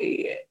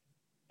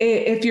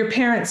 if your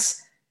parents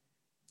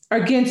are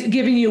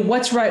giving you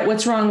what's right,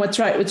 what's wrong, what's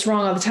right, what's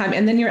wrong all the time.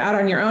 And then you're out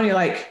on your own. You're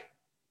like,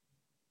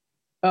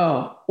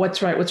 oh,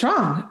 what's right, what's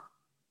wrong?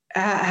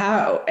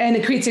 How? And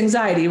it creates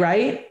anxiety,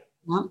 right?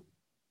 Yep.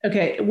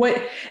 Okay. What,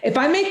 if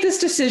I make this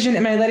decision,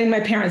 am I letting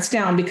my parents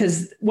down?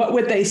 Because what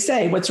would they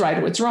say? What's right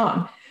or what's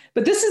wrong?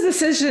 But this is a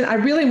decision I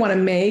really want to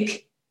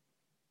make,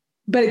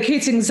 but it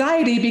creates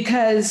anxiety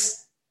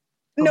because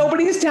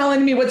nobody's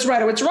telling me what's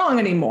right or what's wrong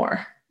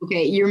anymore.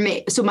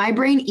 Okay, so my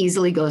brain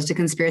easily goes to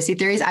conspiracy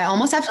theories. I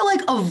almost have to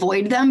like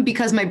avoid them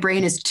because my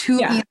brain is too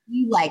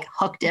easily like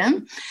hooked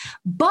in.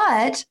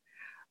 But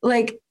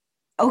like,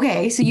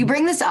 okay, so you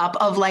bring this up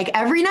of like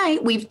every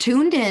night we've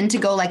tuned in to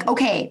go like,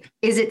 okay,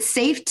 is it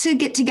safe to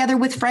get together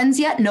with friends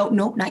yet? No,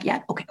 not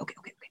yet. Okay.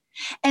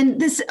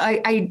 And this,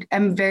 I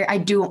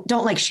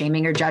don't like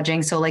shaming or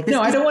judging. So like this,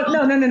 no, I don't want,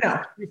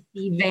 no.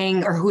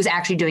 Receiving or who's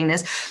actually doing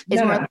this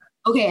is more.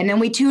 Okay. And then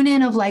we tune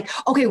in of like,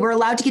 okay, we're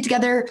allowed to get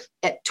together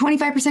at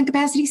 25%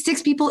 capacity,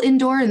 6 people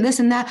indoor and this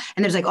and that.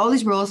 And there's like all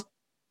these rules,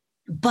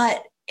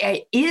 but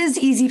it is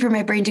easy for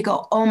my brain to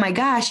go, oh my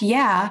gosh,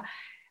 yeah.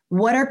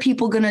 What are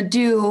people going to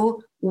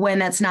do when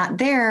that's not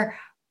there?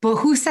 But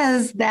who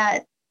says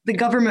that the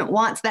government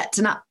wants that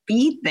to not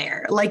be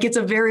there? Like, it's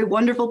a very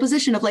wonderful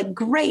position of like,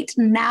 great.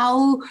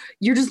 Now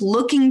you're just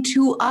looking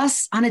to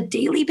us on a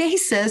daily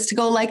basis to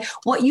go like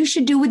what you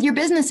should do with your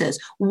businesses,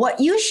 what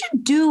you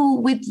should do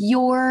with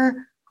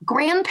your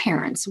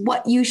grandparents,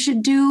 what you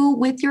should do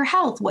with your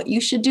health, what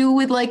you should do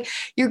with like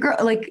your girl,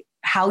 like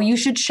how you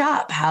should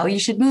shop, how you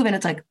should move. And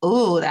it's like,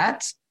 oh,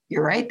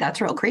 you're right.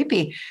 That's real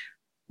creepy.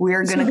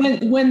 We're going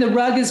to, when the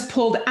rug is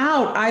pulled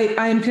out,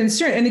 I'm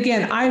concerned. And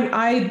again,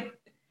 I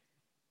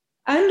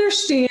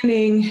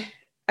understanding,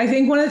 I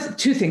think one of the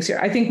 2 things here,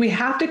 I think we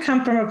have to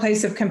come from a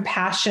place of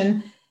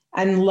compassion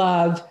and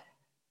love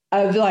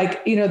of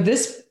like,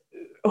 this,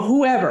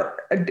 whoever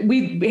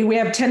we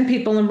have 10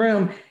 people in the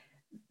room,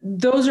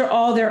 those are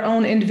all their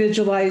own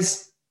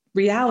individualized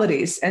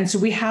realities. And so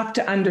we have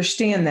to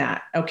understand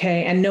that.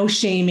 Okay. And no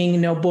shaming,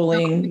 no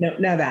bullying, no,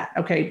 none of that.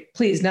 Okay.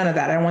 Please. None of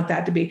that. I don't want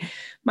that to be.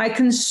 My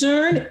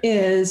concern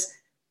is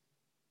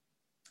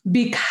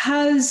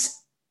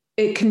because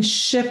it can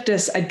shift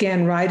us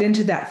again right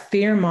into that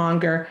fear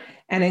monger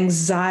and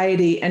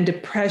anxiety and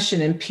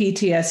depression and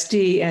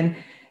PTSD.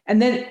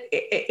 And then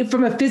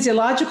from a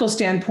physiological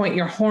standpoint,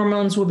 your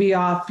hormones will be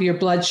off, your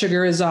blood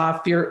sugar is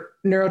off, your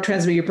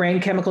neurotransmitter, your brain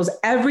chemicals,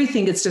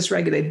 everything gets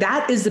dysregulated.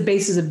 That is the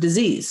basis of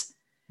disease.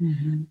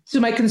 Mm-hmm.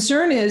 So my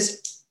concern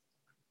is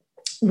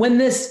when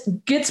this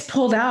gets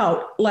pulled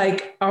out,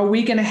 like, are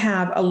we going to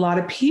have a lot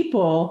of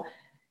people?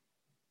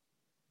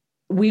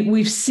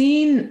 We've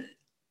seen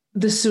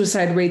the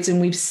suicide rates and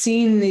we've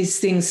seen these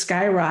things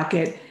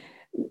skyrocket.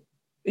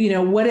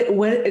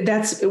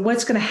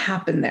 What's going to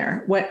happen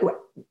there? What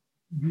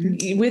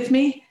you with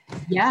me?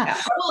 Yeah.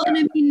 Well, and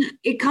I mean,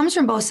 it comes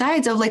from both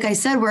sides of, like I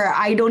said, where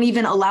I don't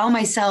even allow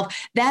myself.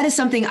 That is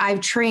something I've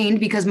trained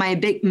because my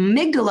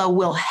amygdala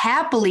will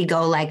happily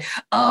go like,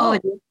 oh,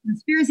 it's a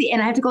conspiracy.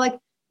 And I have to go like,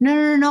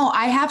 no.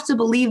 I have to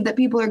believe that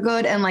people are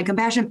good and like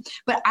compassion.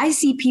 But I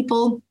see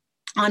people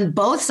on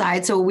both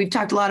sides. So we've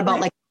talked a lot about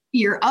like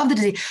fear of the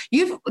disease.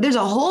 There's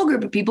a whole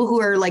group of people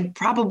who are like,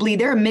 probably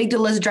their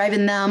amygdala is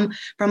driving them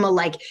from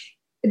a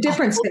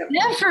different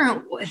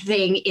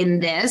thing in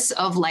this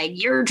of like,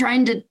 you're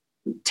trying to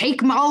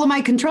take all of my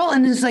control.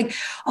 And it's like,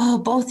 oh,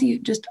 both of you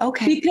just,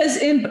 okay. Because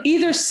in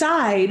either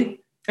side,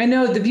 I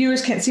know the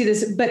viewers can't see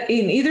this, but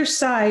in either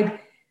side,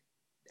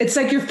 it's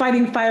like you're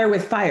fighting fire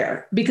with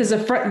fire because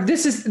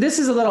this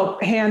is a little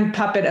hand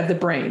puppet of the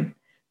brain.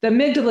 The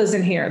amygdala is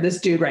in here, this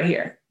dude right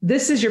here.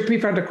 This is your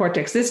prefrontal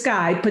cortex. This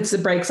guy puts the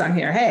brakes on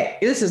here. Hey,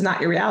 this is not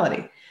your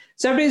reality.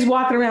 So everybody's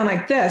walking around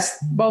like this,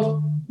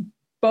 both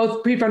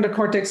prefrontal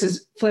cortex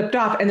is flipped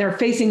off and they're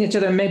facing each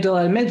other,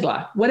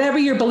 amygdala. Whatever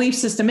your belief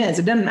system is,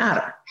 it doesn't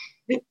matter.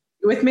 You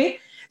with me?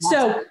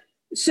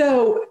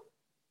 So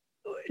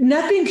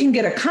nothing can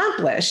get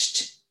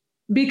accomplished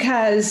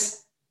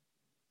because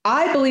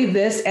I believe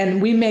this,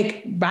 and we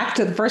make, back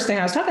to the first thing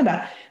I was talking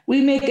about, we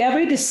make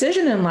every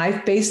decision in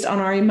life based on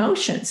our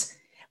emotions.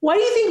 Why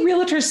do you think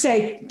realtors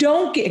say,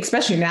 don't get,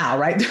 especially now,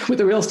 right, with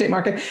the real estate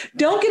market,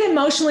 don't get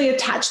emotionally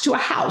attached to a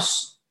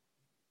house?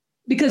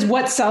 Because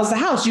what sells the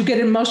house? You get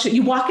emotional.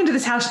 You walk into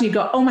this house and you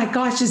go, oh my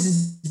gosh, this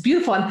is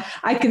beautiful. And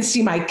I can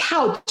see my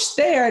couch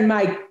there and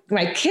my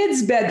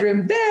kid's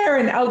bedroom there.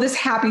 And oh, this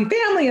happy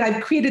family. And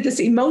I've created this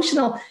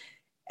emotional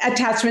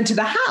attachment to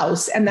the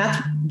house. And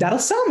that'll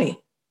sell me.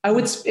 Oh,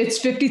 it's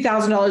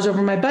 $50,000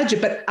 over my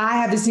budget, but I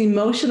have this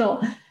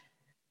emotional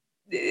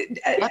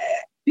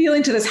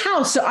feeling to this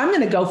house. So I'm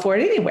going to go for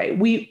it anyway.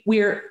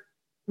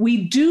 We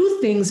do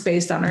things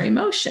based on our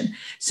emotion.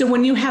 So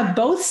when you have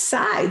both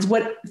sides,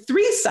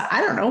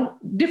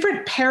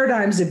 different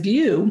paradigms of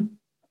view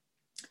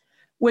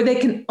where they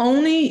can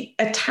only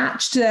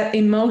attach to that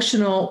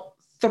emotional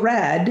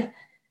thread,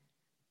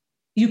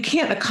 you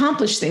can't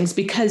accomplish things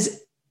because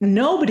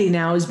nobody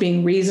now is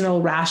being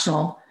reasonable,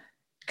 rational,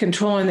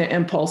 controlling their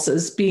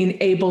impulses, being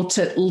able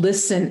to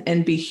listen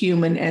and be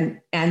human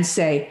and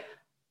say,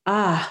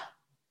 I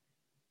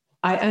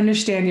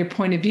understand your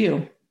point of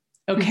view.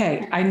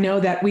 Okay, I know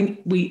that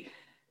we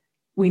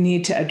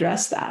need to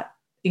address that.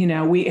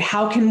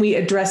 How can we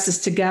address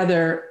this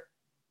together,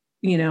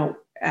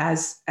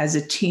 as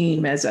a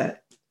team, as a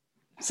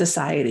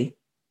society?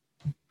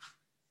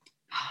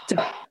 So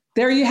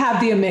there you have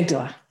the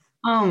amygdala.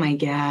 Oh my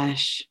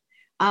gosh.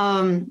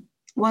 One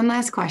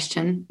last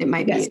question. It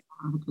might be a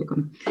quick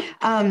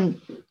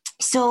one.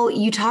 So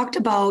you talked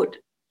about,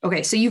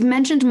 so you've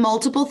mentioned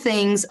multiple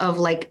things of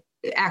like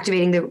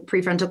activating the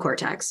prefrontal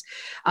cortex.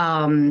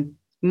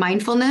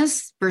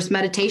 Mindfulness versus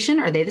meditation,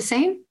 are they the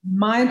same?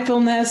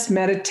 Mindfulness,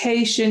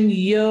 meditation,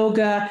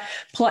 yoga,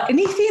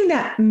 anything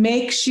that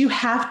makes you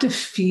have to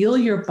feel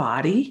your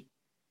body.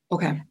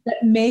 Okay.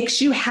 That makes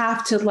you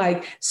have to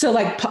I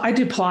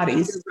do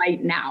Pilates.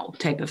 Right now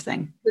type of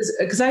thing.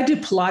 Because I do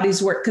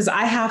Pilates work because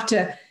I have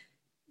to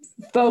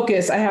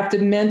focus. I have to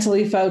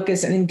mentally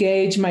focus and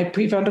engage my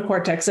prefrontal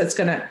cortex. That's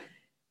going to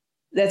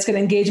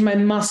engage my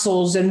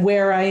muscles and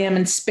where I am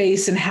in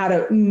space and how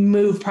to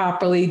move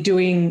properly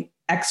doing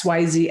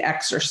XYZ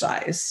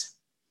exercise.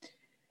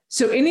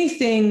 So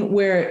anything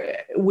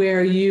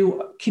where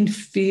you can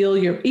feel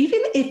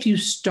even if you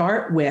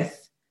start with,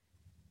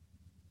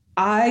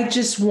 I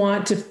just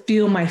want to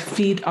feel my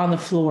feet on the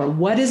floor.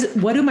 What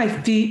do my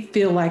feet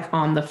feel like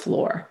on the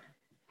floor?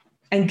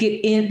 And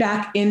get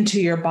back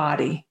into your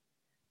body.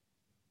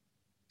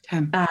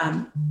 And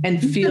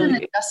feel an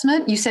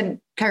adjustment. You said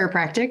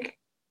chiropractic.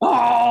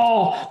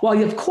 Oh, well,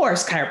 of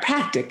course,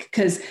 chiropractic,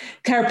 because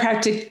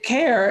chiropractic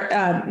care,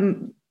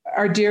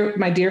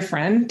 my dear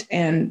friend,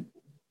 and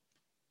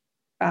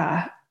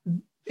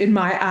in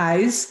my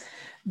eyes,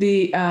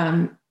 the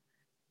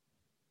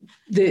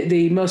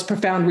most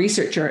profound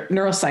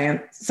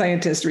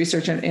neuroscientist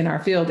researcher in our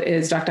field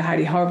is Dr.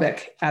 Heidi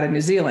Harvick out of New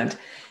Zealand.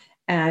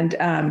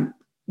 And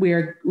we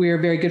are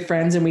very good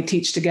friends and we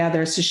teach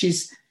together. So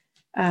she's,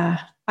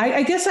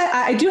 I guess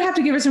I do have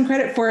to give her some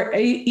credit for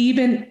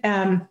even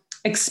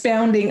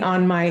expounding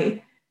on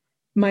my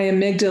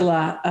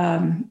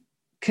amygdala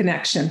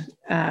connection.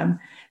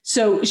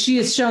 So she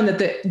has shown that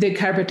the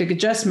chiropractic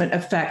adjustment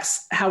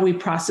affects how we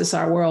process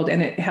our world,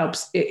 and it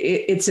helps.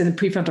 It's in the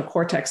prefrontal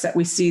cortex that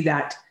we see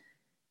that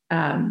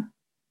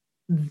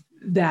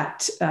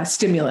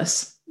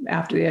stimulus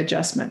after the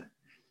adjustment.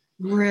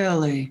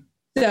 Really?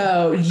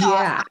 So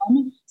yeah,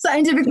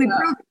 scientifically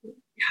proven.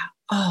 Yeah.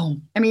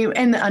 Oh, I mean,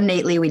 and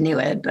innately we knew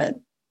it, but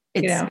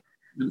it's.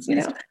 So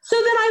then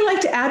I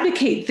like to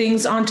advocate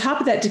things on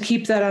top of that to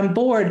keep that on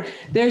board.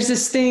 There's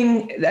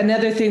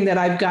another thing that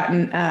I've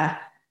gotten.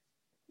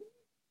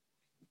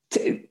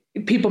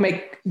 People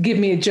give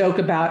me a joke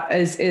about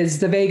is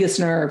the vagus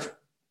nerve.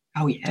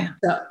 Oh yeah.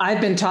 So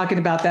I've been talking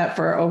about that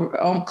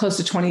for close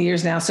to 20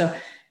 years now. So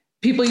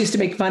people used to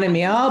make fun of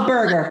me. Oh,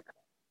 Buerger,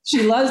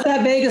 she loves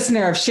that vagus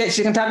nerve. Shit,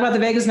 she can talk about the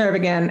vagus nerve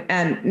again.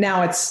 And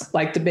now it's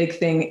like the big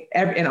thing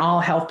in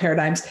all health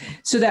paradigms.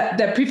 So that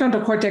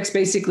prefrontal cortex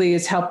basically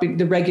is helping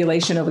the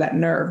regulation of that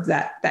nerve,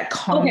 that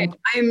calm. Okay,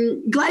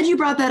 I'm glad you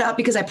brought that up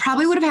because I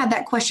probably would have had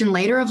that question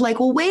later of like,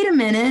 well, wait a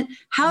minute,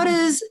 how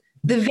does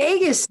the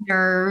vagus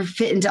nerve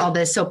fit into all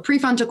this? So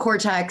prefrontal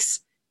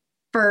cortex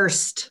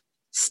first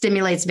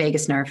stimulates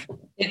vagus nerve.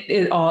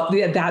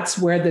 That's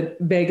where the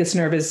vagus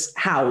nerve is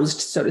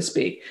housed, so to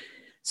speak.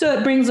 So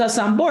it brings us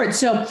on board.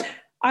 So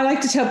I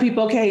like to tell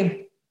people,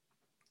 okay,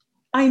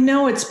 I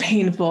know it's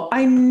painful.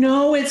 I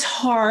know it's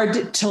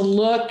hard to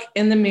look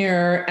in the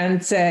mirror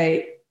and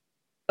say,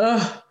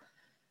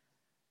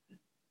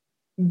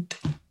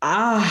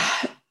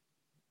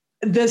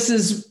 this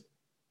is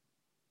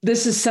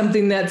this is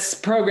something that's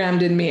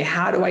programmed in me.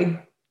 How do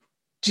I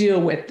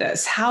deal with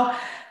this? How,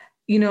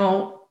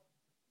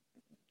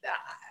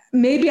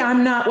 maybe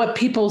I'm not what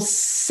people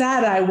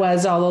said I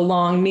was all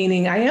along,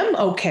 meaning I am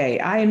okay.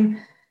 I'm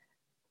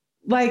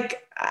like,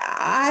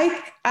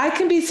 I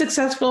can be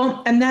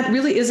successful, and that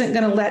really isn't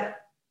going to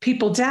let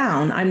people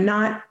down. I'm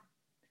not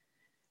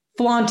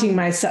flaunting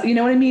myself. You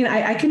know what I mean?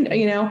 I can,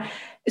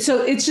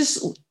 so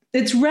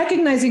it's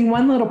recognizing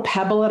one little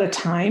pebble at a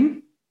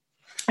time,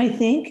 I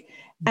think,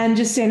 and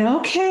just saying,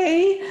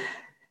 okay,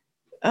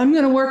 I'm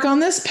going to work on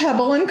this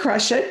pebble and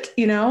crush it,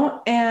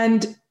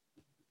 And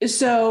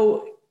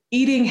so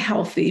eating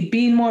healthy,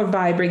 being more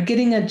vibrant,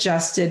 getting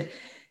adjusted,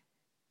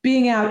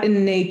 being out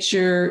in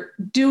nature,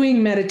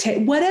 doing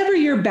meditate, whatever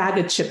your bag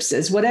of chips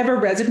is, whatever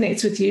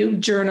resonates with you,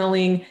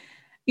 journaling,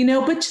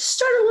 but just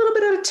start a little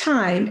bit at a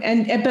time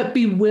but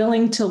be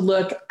willing to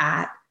look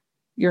at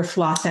your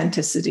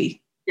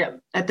authenticity.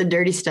 Yep. At the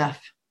dirty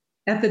stuff.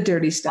 At the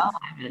dirty stuff.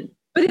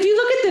 But if you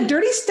look at the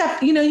dirty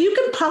stuff, you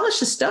can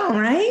polish a stone,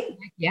 right?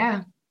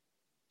 Yeah.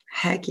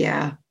 Heck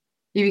yeah.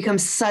 You become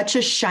such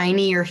a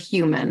shinier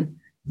human.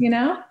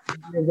 You're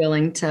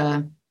willing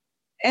to.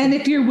 And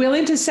if you're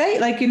willing to say,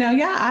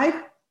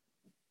 I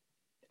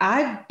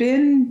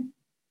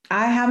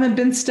haven't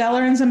been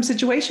stellar in some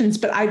situations,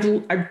 but I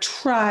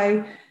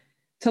try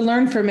to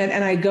learn from it.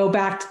 And I go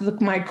back to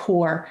my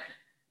core.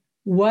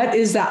 What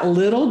is that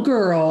little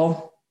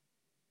girl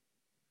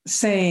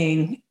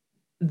saying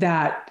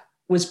that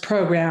was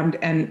programmed?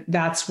 And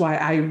that's why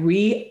I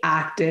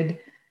reacted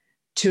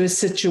to a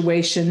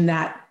situation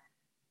that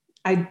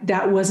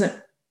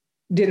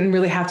didn't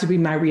really have to be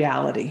my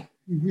reality.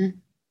 Mm-hmm.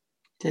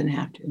 Didn't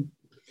have to.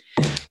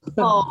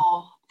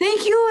 Oh,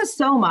 thank you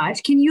so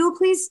much. Can you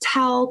please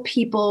tell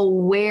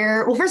people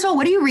first of all,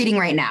 what are you reading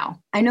right now?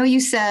 I know you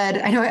said,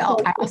 I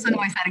also know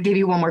I said I gave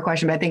you one more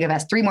question, but I think I've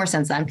asked 3 more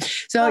since then.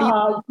 So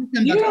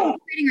you don't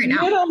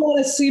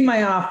want to see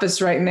my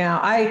office right now.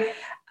 I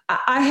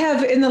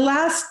have, in the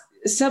last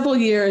several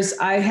years,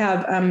 I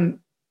have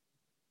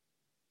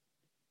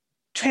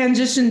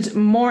transitioned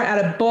more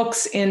out of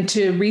books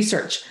into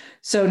research.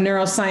 So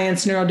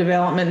neuroscience,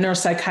 neurodevelopment,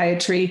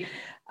 neuropsychiatry,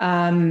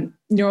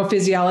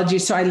 neurophysiology.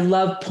 So I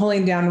love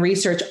pulling down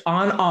research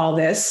on all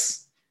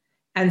this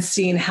and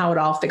seeing how it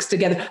all fits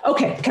together.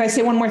 Okay. Can I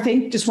say one more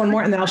thing? Just one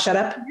more, and then I'll shut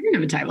up. You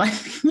don't have a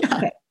timeline.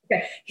 Yeah.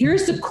 Okay.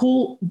 Here's the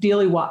cool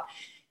dilly-wop.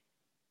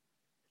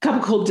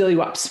 Couple cool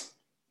dilly-wops.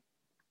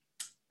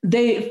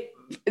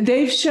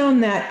 They've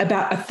shown that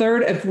about a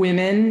third of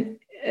women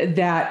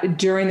that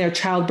during their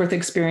childbirth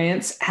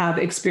experience have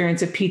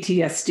experienced a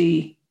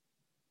PTSD,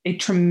 a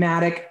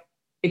traumatic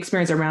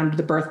experience around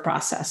the birth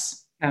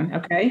process.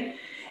 Okay.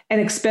 And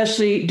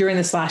especially during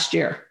this last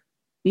year,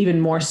 even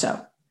more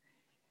so.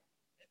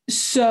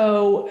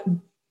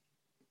 So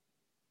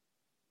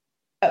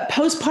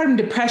postpartum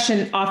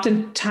depression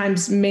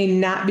oftentimes may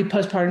not be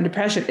postpartum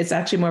depression. It's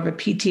actually more of a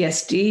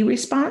PTSD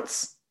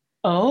response.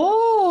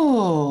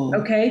 Oh,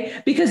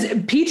 okay. Because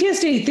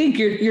PTSD, think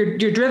you're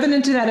driven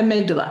into that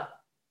amygdala.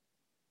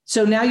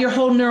 So now your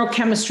whole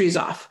neurochemistry is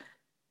off.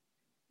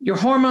 Your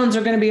hormones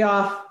are going to be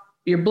off.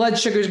 Your blood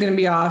sugar is going to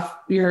be off.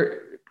 Your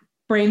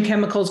brain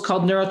chemicals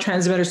called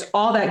neurotransmitters,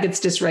 all that gets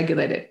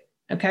dysregulated.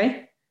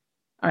 Okay.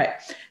 All right.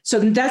 So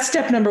that's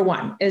step number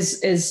 1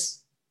 is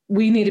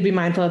we need to be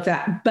mindful of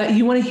that. But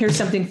you want to hear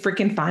something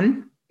freaking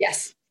fun?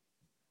 Yes.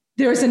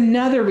 There was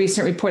another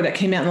recent report that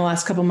came out in the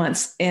last couple of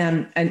months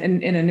and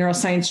in a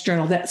neuroscience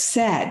journal that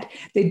said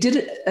they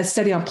did a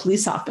study on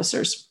police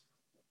officers.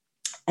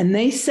 And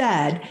they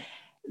said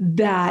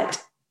that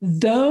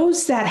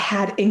those that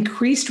had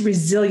increased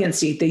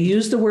resiliency, they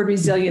used the word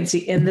resiliency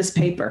in this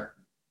paper,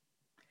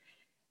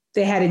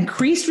 they had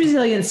increased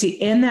resiliency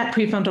in that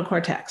prefrontal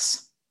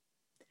cortex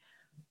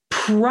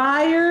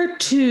prior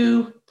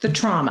to the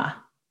trauma.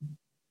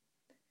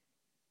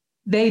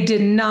 They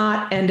did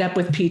not end up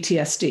with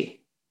PTSD.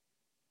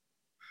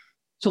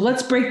 So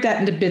let's break that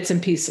into bits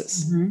and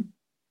pieces. Mm-hmm.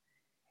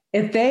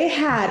 If they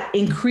had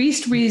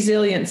increased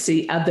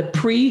resiliency of the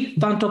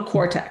prefrontal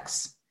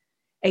cortex,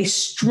 a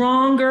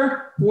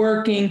stronger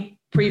working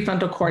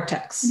prefrontal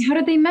cortex. And how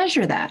did they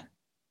measure that?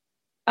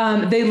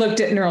 They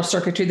looked at neural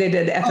circuitry. They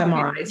did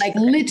fMRIs. Okay. Like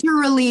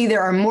literally,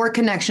 there are more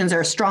connections, there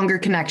are stronger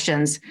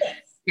connections. Yes.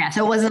 Yeah.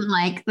 So it wasn't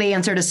like they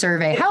answered a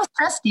survey. How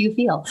stressed do you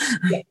feel?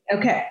 Yeah.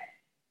 Okay.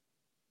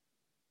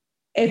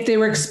 If they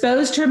were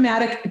exposed to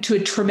a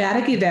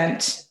traumatic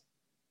event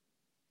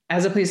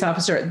as a police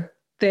officer,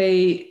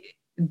 they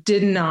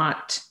did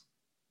not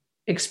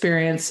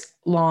experience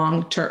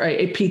long-term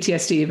a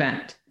PTSD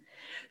event.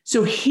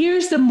 So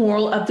here's the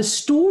moral of the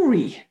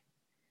story.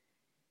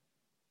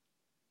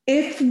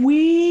 If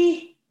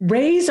we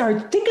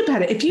think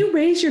about it, if you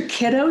raise your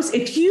kiddos,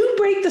 if you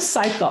break the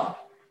cycle,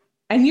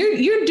 and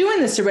you're doing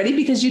this already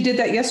because you did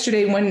that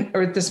yesterday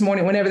or this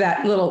morning, whenever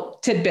that little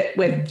tidbit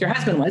with your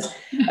husband was,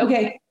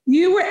 okay,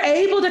 you were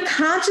able to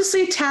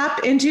consciously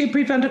tap into your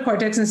prefrontal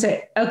cortex and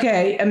say,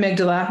 okay,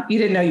 amygdala, you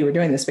didn't know you were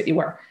doing this, but you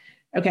were.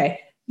 Okay,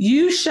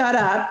 you shut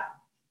up.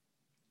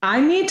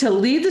 I need to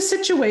leave the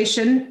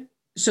situation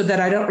so that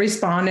I don't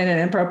respond in an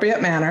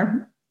inappropriate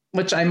manner,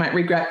 which I might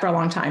regret for a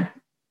long time.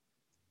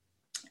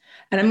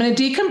 And I'm going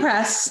to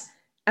decompress,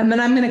 and then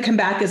I'm going to come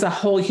back as a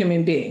whole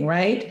human being,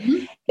 right?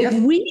 Mm-hmm. If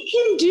we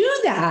can do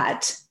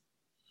that,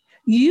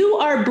 you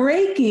are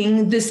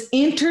breaking this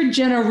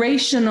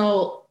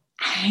intergenerational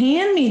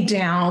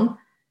hand-me-down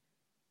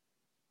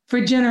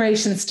for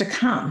generations to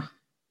come.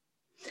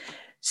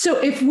 So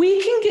if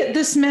we can get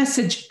this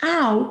message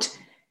out,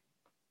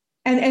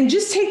 and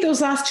just take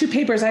those last two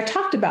papers I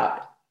talked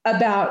about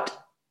back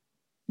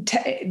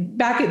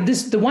at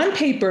this, the one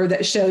paper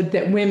that showed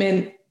that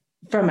women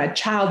from a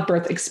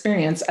childbirth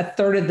experience, a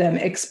third of them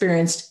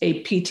experienced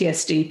a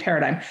PTSD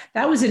paradigm.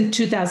 That was in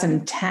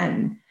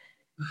 2010.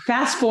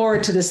 Fast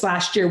forward to this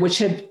last year,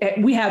 which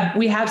we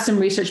have some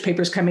research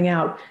papers coming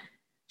out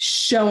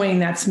showing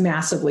that's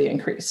massively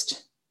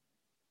increased.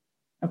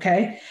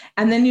 Okay.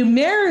 And then you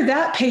mirror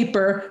that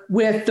paper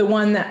with the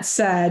one that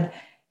said,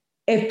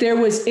 if there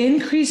was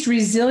increased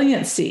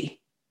resiliency,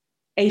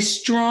 a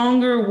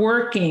stronger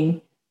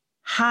working,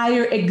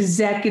 higher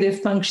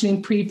executive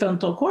functioning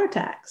prefrontal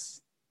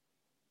cortex,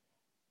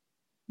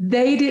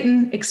 they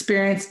didn't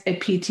experience a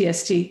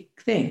PTSD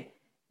thing.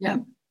 Yeah.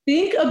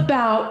 Think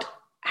about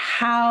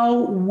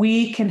how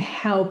we can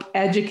help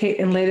educate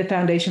and lay the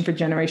foundation for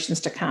generations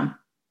to come.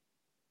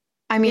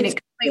 I mean,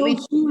 it completely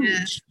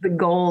changes the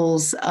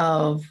goals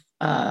of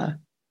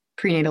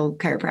prenatal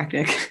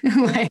chiropractic.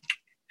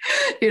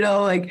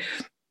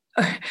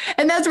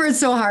 And that's where it's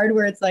so hard,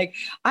 where it's like,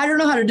 I don't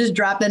know how to just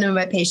drop that into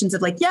my patients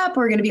of like, yep,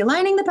 we're going to be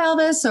aligning the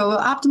pelvis, so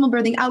optimal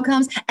birthing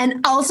outcomes.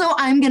 And also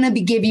I'm going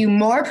to give you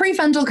more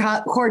prefrontal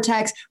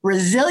cortex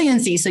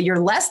resiliency. So you're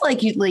less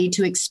likely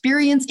to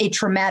experience a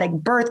traumatic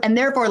birth and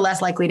therefore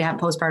less likely to have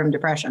postpartum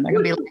depression. They're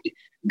going to be like,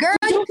 girl,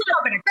 you can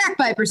open a crack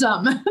pipe or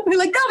something. We're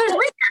like, no, there's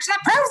research that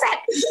proves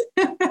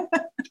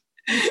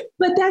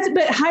it.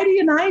 But Heidi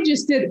and I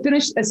just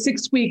finished a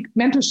 6-week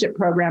mentorship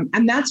program.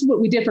 And that's what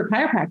we did for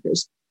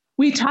chiropractors.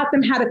 We taught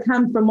them how to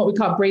come from what we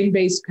call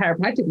brain-based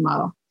chiropractic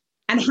model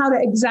and how to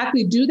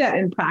exactly do that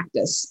in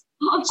practice.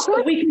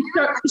 So we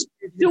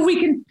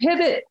can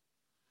pivot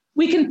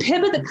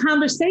the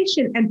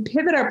conversation and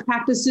pivot our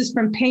practices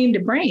from pain to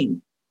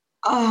brain.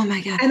 Oh my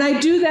God. And I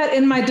do that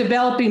in my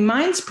Developing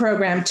Minds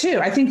program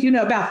too. I think you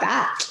know about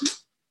that.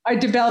 Our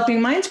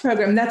Developing Minds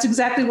program, that's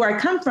exactly where I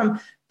come from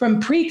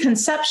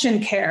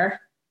preconception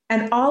care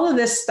and all of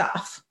this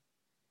stuff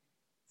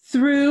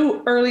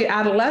through early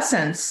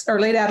adolescence or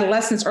late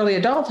adolescence, early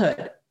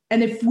adulthood.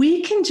 And if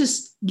we can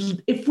just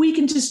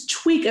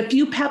tweak a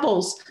few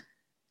pebbles,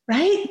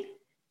 right?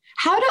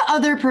 How do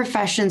other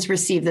professions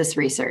receive this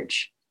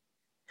research?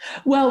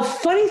 Well,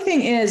 funny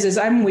thing is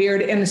I'm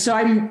weird. And so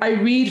I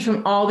read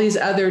from all these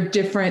other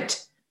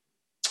different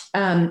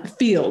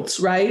fields,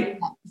 right?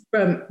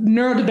 From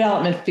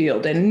neurodevelopment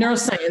field and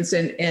neuroscience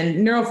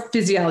and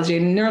neurophysiology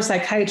and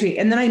neuropsychiatry.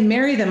 And then I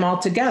marry them all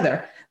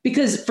together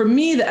because for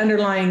me, the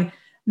underlying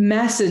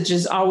message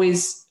is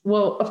always,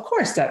 well, of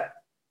course that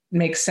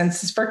makes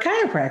sense for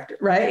chiropractor,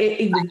 right?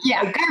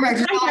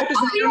 Chiropractors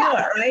know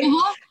it, right?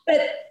 Uh-huh.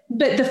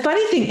 But the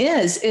funny thing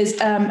is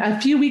a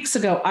few weeks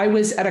ago, I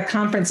was at a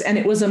conference and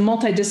it was a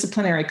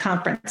multidisciplinary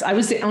conference. I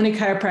was the only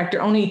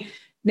chiropractor,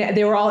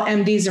 they were all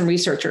MDs and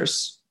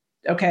researchers.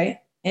 Okay.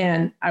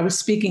 And I was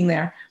speaking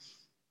there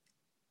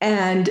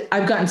and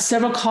I've gotten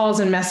several calls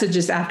and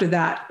messages after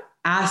that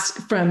asked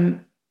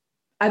from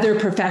other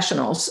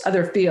professionals,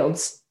 other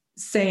fields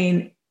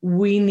saying,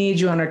 we need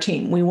you on our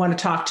team. We want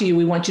to talk to you.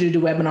 We want you to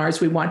do webinars.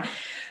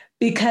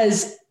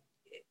 Because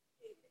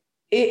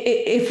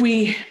if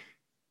we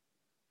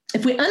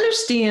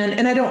understand,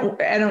 and I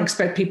don't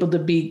expect people to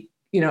be,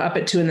 up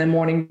at 2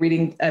 a.m.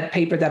 reading a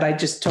paper that I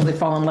just totally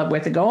fall in love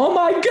with and go, oh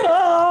my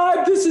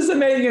God, this is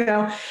amazing.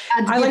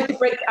 I like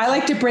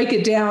to break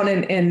it down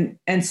and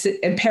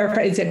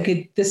paraphrase it.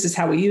 Okay, this is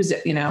how we use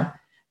it.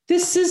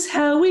 This is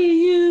how we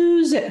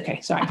use it.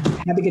 Okay. Sorry.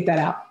 I had to get that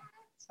out.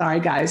 Sorry,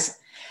 guys.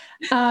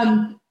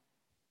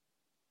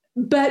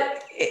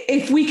 But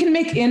if we can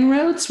make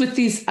inroads with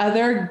these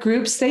other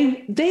groups,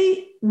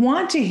 they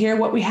want to hear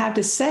what we have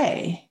to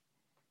say.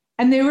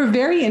 And they were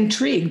very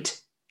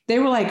intrigued. They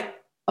were like,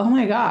 oh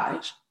my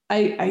gosh,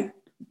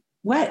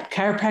 what?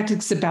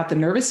 Chiropractic's about the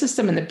nervous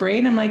system and the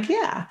brain? I'm like,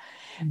 yeah.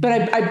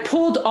 But I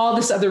pulled all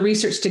this other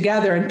research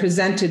together and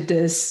presented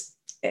this.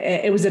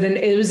 It was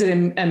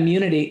an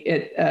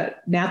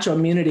natural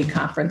immunity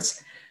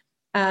conference.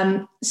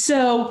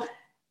 So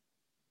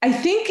I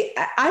think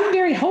I'm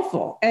very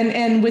hopeful.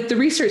 And with the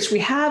research we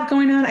have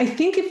going on, I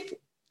think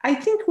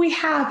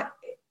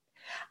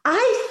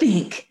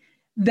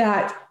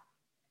that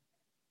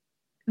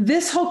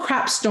this whole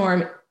crap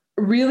storm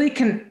really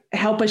can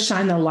help us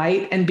shine the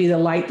light and be the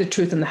light, the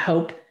truth, and the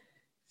hope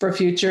for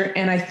future.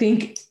 And I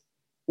think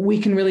we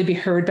can really be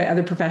heard by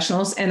other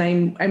professionals. And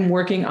I'm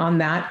working on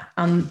that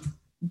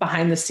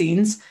behind the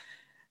scenes.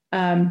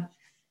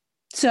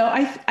 So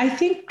I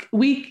think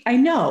I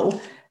know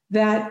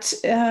that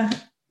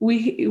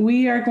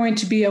we are going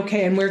to be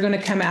okay. And we're going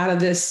to come out of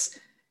this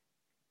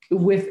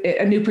with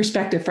a new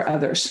perspective for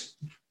others.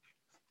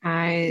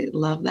 I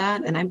love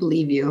that. And I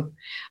believe you.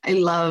 I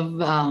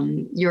love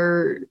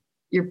your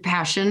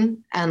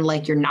passion and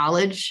like your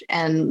knowledge.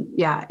 And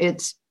yeah,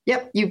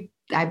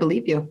 I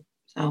believe you.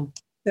 So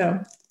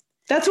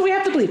that's what we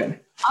have to believe in.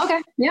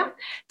 Okay. Yeah.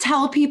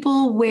 Tell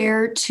people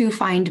where to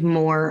find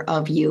more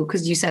of you,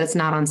 because you said it's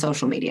not on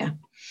social media.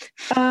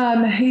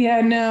 I'm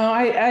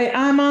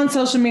on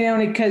social media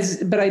only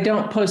but I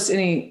don't post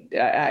any.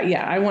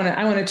 I want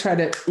to try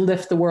to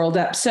lift the world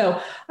up. So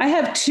I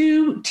have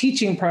 2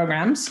 teaching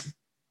programs.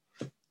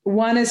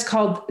 One is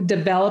called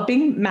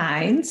Developing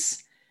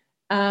Minds.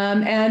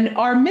 And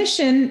our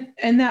mission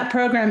in that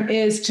program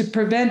is to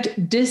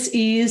prevent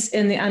dis-ease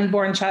in the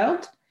unborn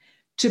child,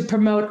 to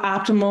promote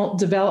optimal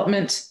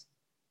development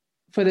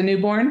for the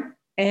newborn,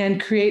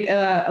 and create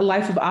a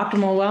life of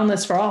optimal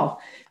wellness for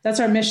all. That's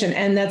our mission.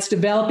 And that's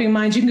Developing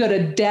Minds. You can go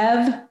to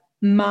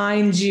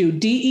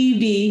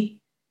DevMindsU,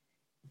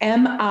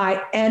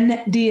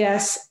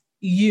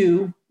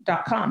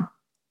 DevMindsu.com.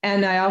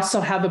 And I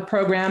also have a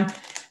program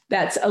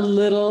that's a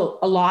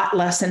lot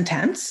less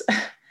intense.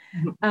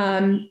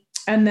 And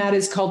that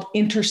is called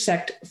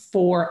Intersect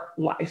for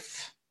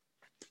Life.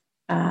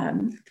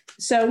 That's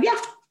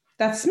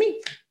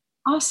me.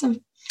 Awesome.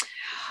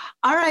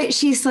 All right,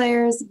 She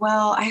Slayers.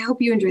 Well, I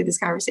hope you enjoyed this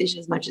conversation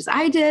as much as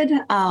I did.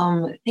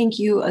 Thank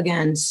you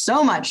again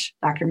so much,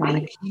 Dr.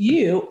 Monika.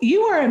 You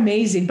are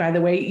amazing, by the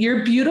way.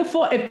 You're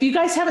beautiful. If you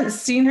guys haven't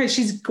seen her,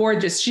 she's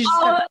gorgeous. She's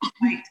I'm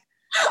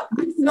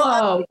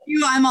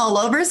all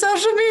over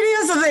social media,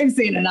 so they've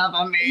seen enough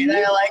of me.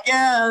 They're like,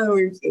 yeah,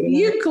 we've seen it.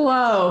 You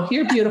glow.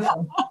 You're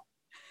beautiful.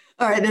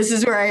 All right, this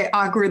is where I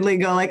awkwardly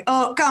go like,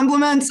 oh,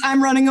 compliments.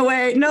 I'm running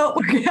away. No.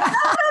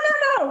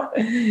 No.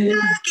 Okay,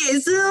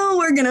 so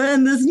we're going to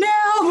end this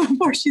now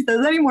before she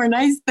says any more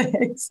nice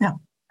things.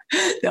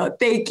 No,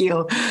 thank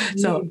you.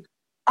 So,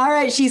 all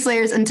right, She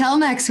Slayers, until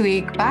next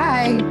week.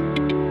 Bye.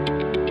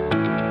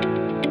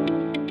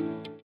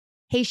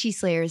 Hey, She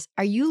Slayers,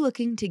 are you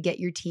looking to get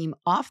your team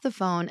off the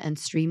phone and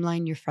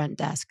streamline your front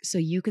desk so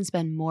you can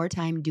spend more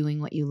time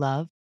doing what you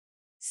love?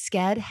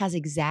 Sked has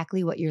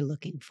exactly what you're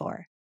looking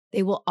for.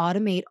 They will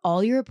automate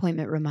all your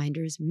appointment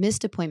reminders,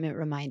 missed appointment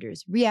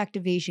reminders,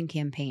 reactivation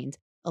campaigns,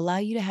 allow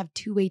you to have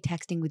two-way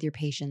texting with your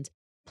patients.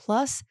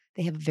 Plus,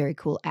 they have a very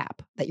cool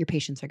app that your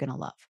patients are going to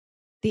love.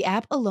 The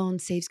app alone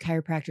saves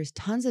chiropractors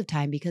tons of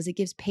time because it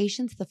gives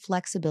patients the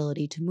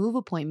flexibility to move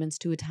appointments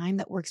to a time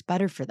that works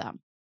better for them.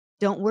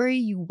 Don't worry,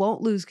 you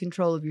won't lose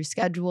control of your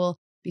schedule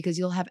because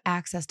you'll have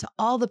access to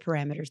all the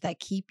parameters that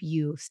keep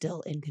you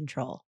still in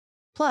control.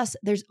 Plus,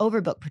 there's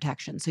overbook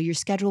protection, so your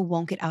schedule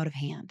won't get out of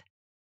hand.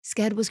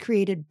 Sked was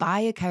created by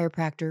a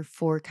chiropractor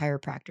for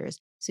chiropractors,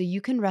 so you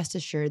can rest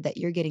assured that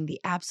you're getting the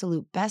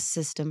absolute best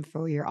system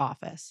for your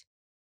office.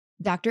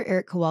 Dr.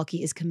 Eric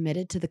Kowalski is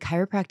committed to the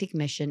chiropractic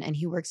mission, and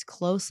he works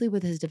closely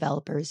with his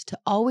developers to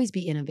always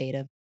be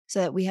innovative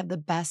so that we have the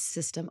best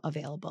system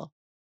available.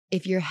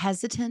 If you're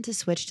hesitant to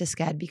switch to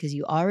Sked because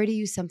you already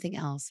use something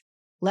else,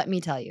 let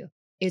me tell you,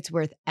 it's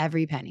worth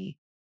every penny.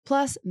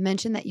 Plus,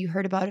 mention that you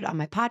heard about it on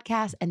my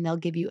podcast and they'll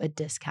give you a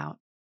discount.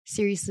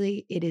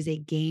 Seriously, it is a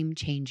game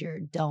changer.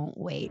 Don't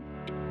wait.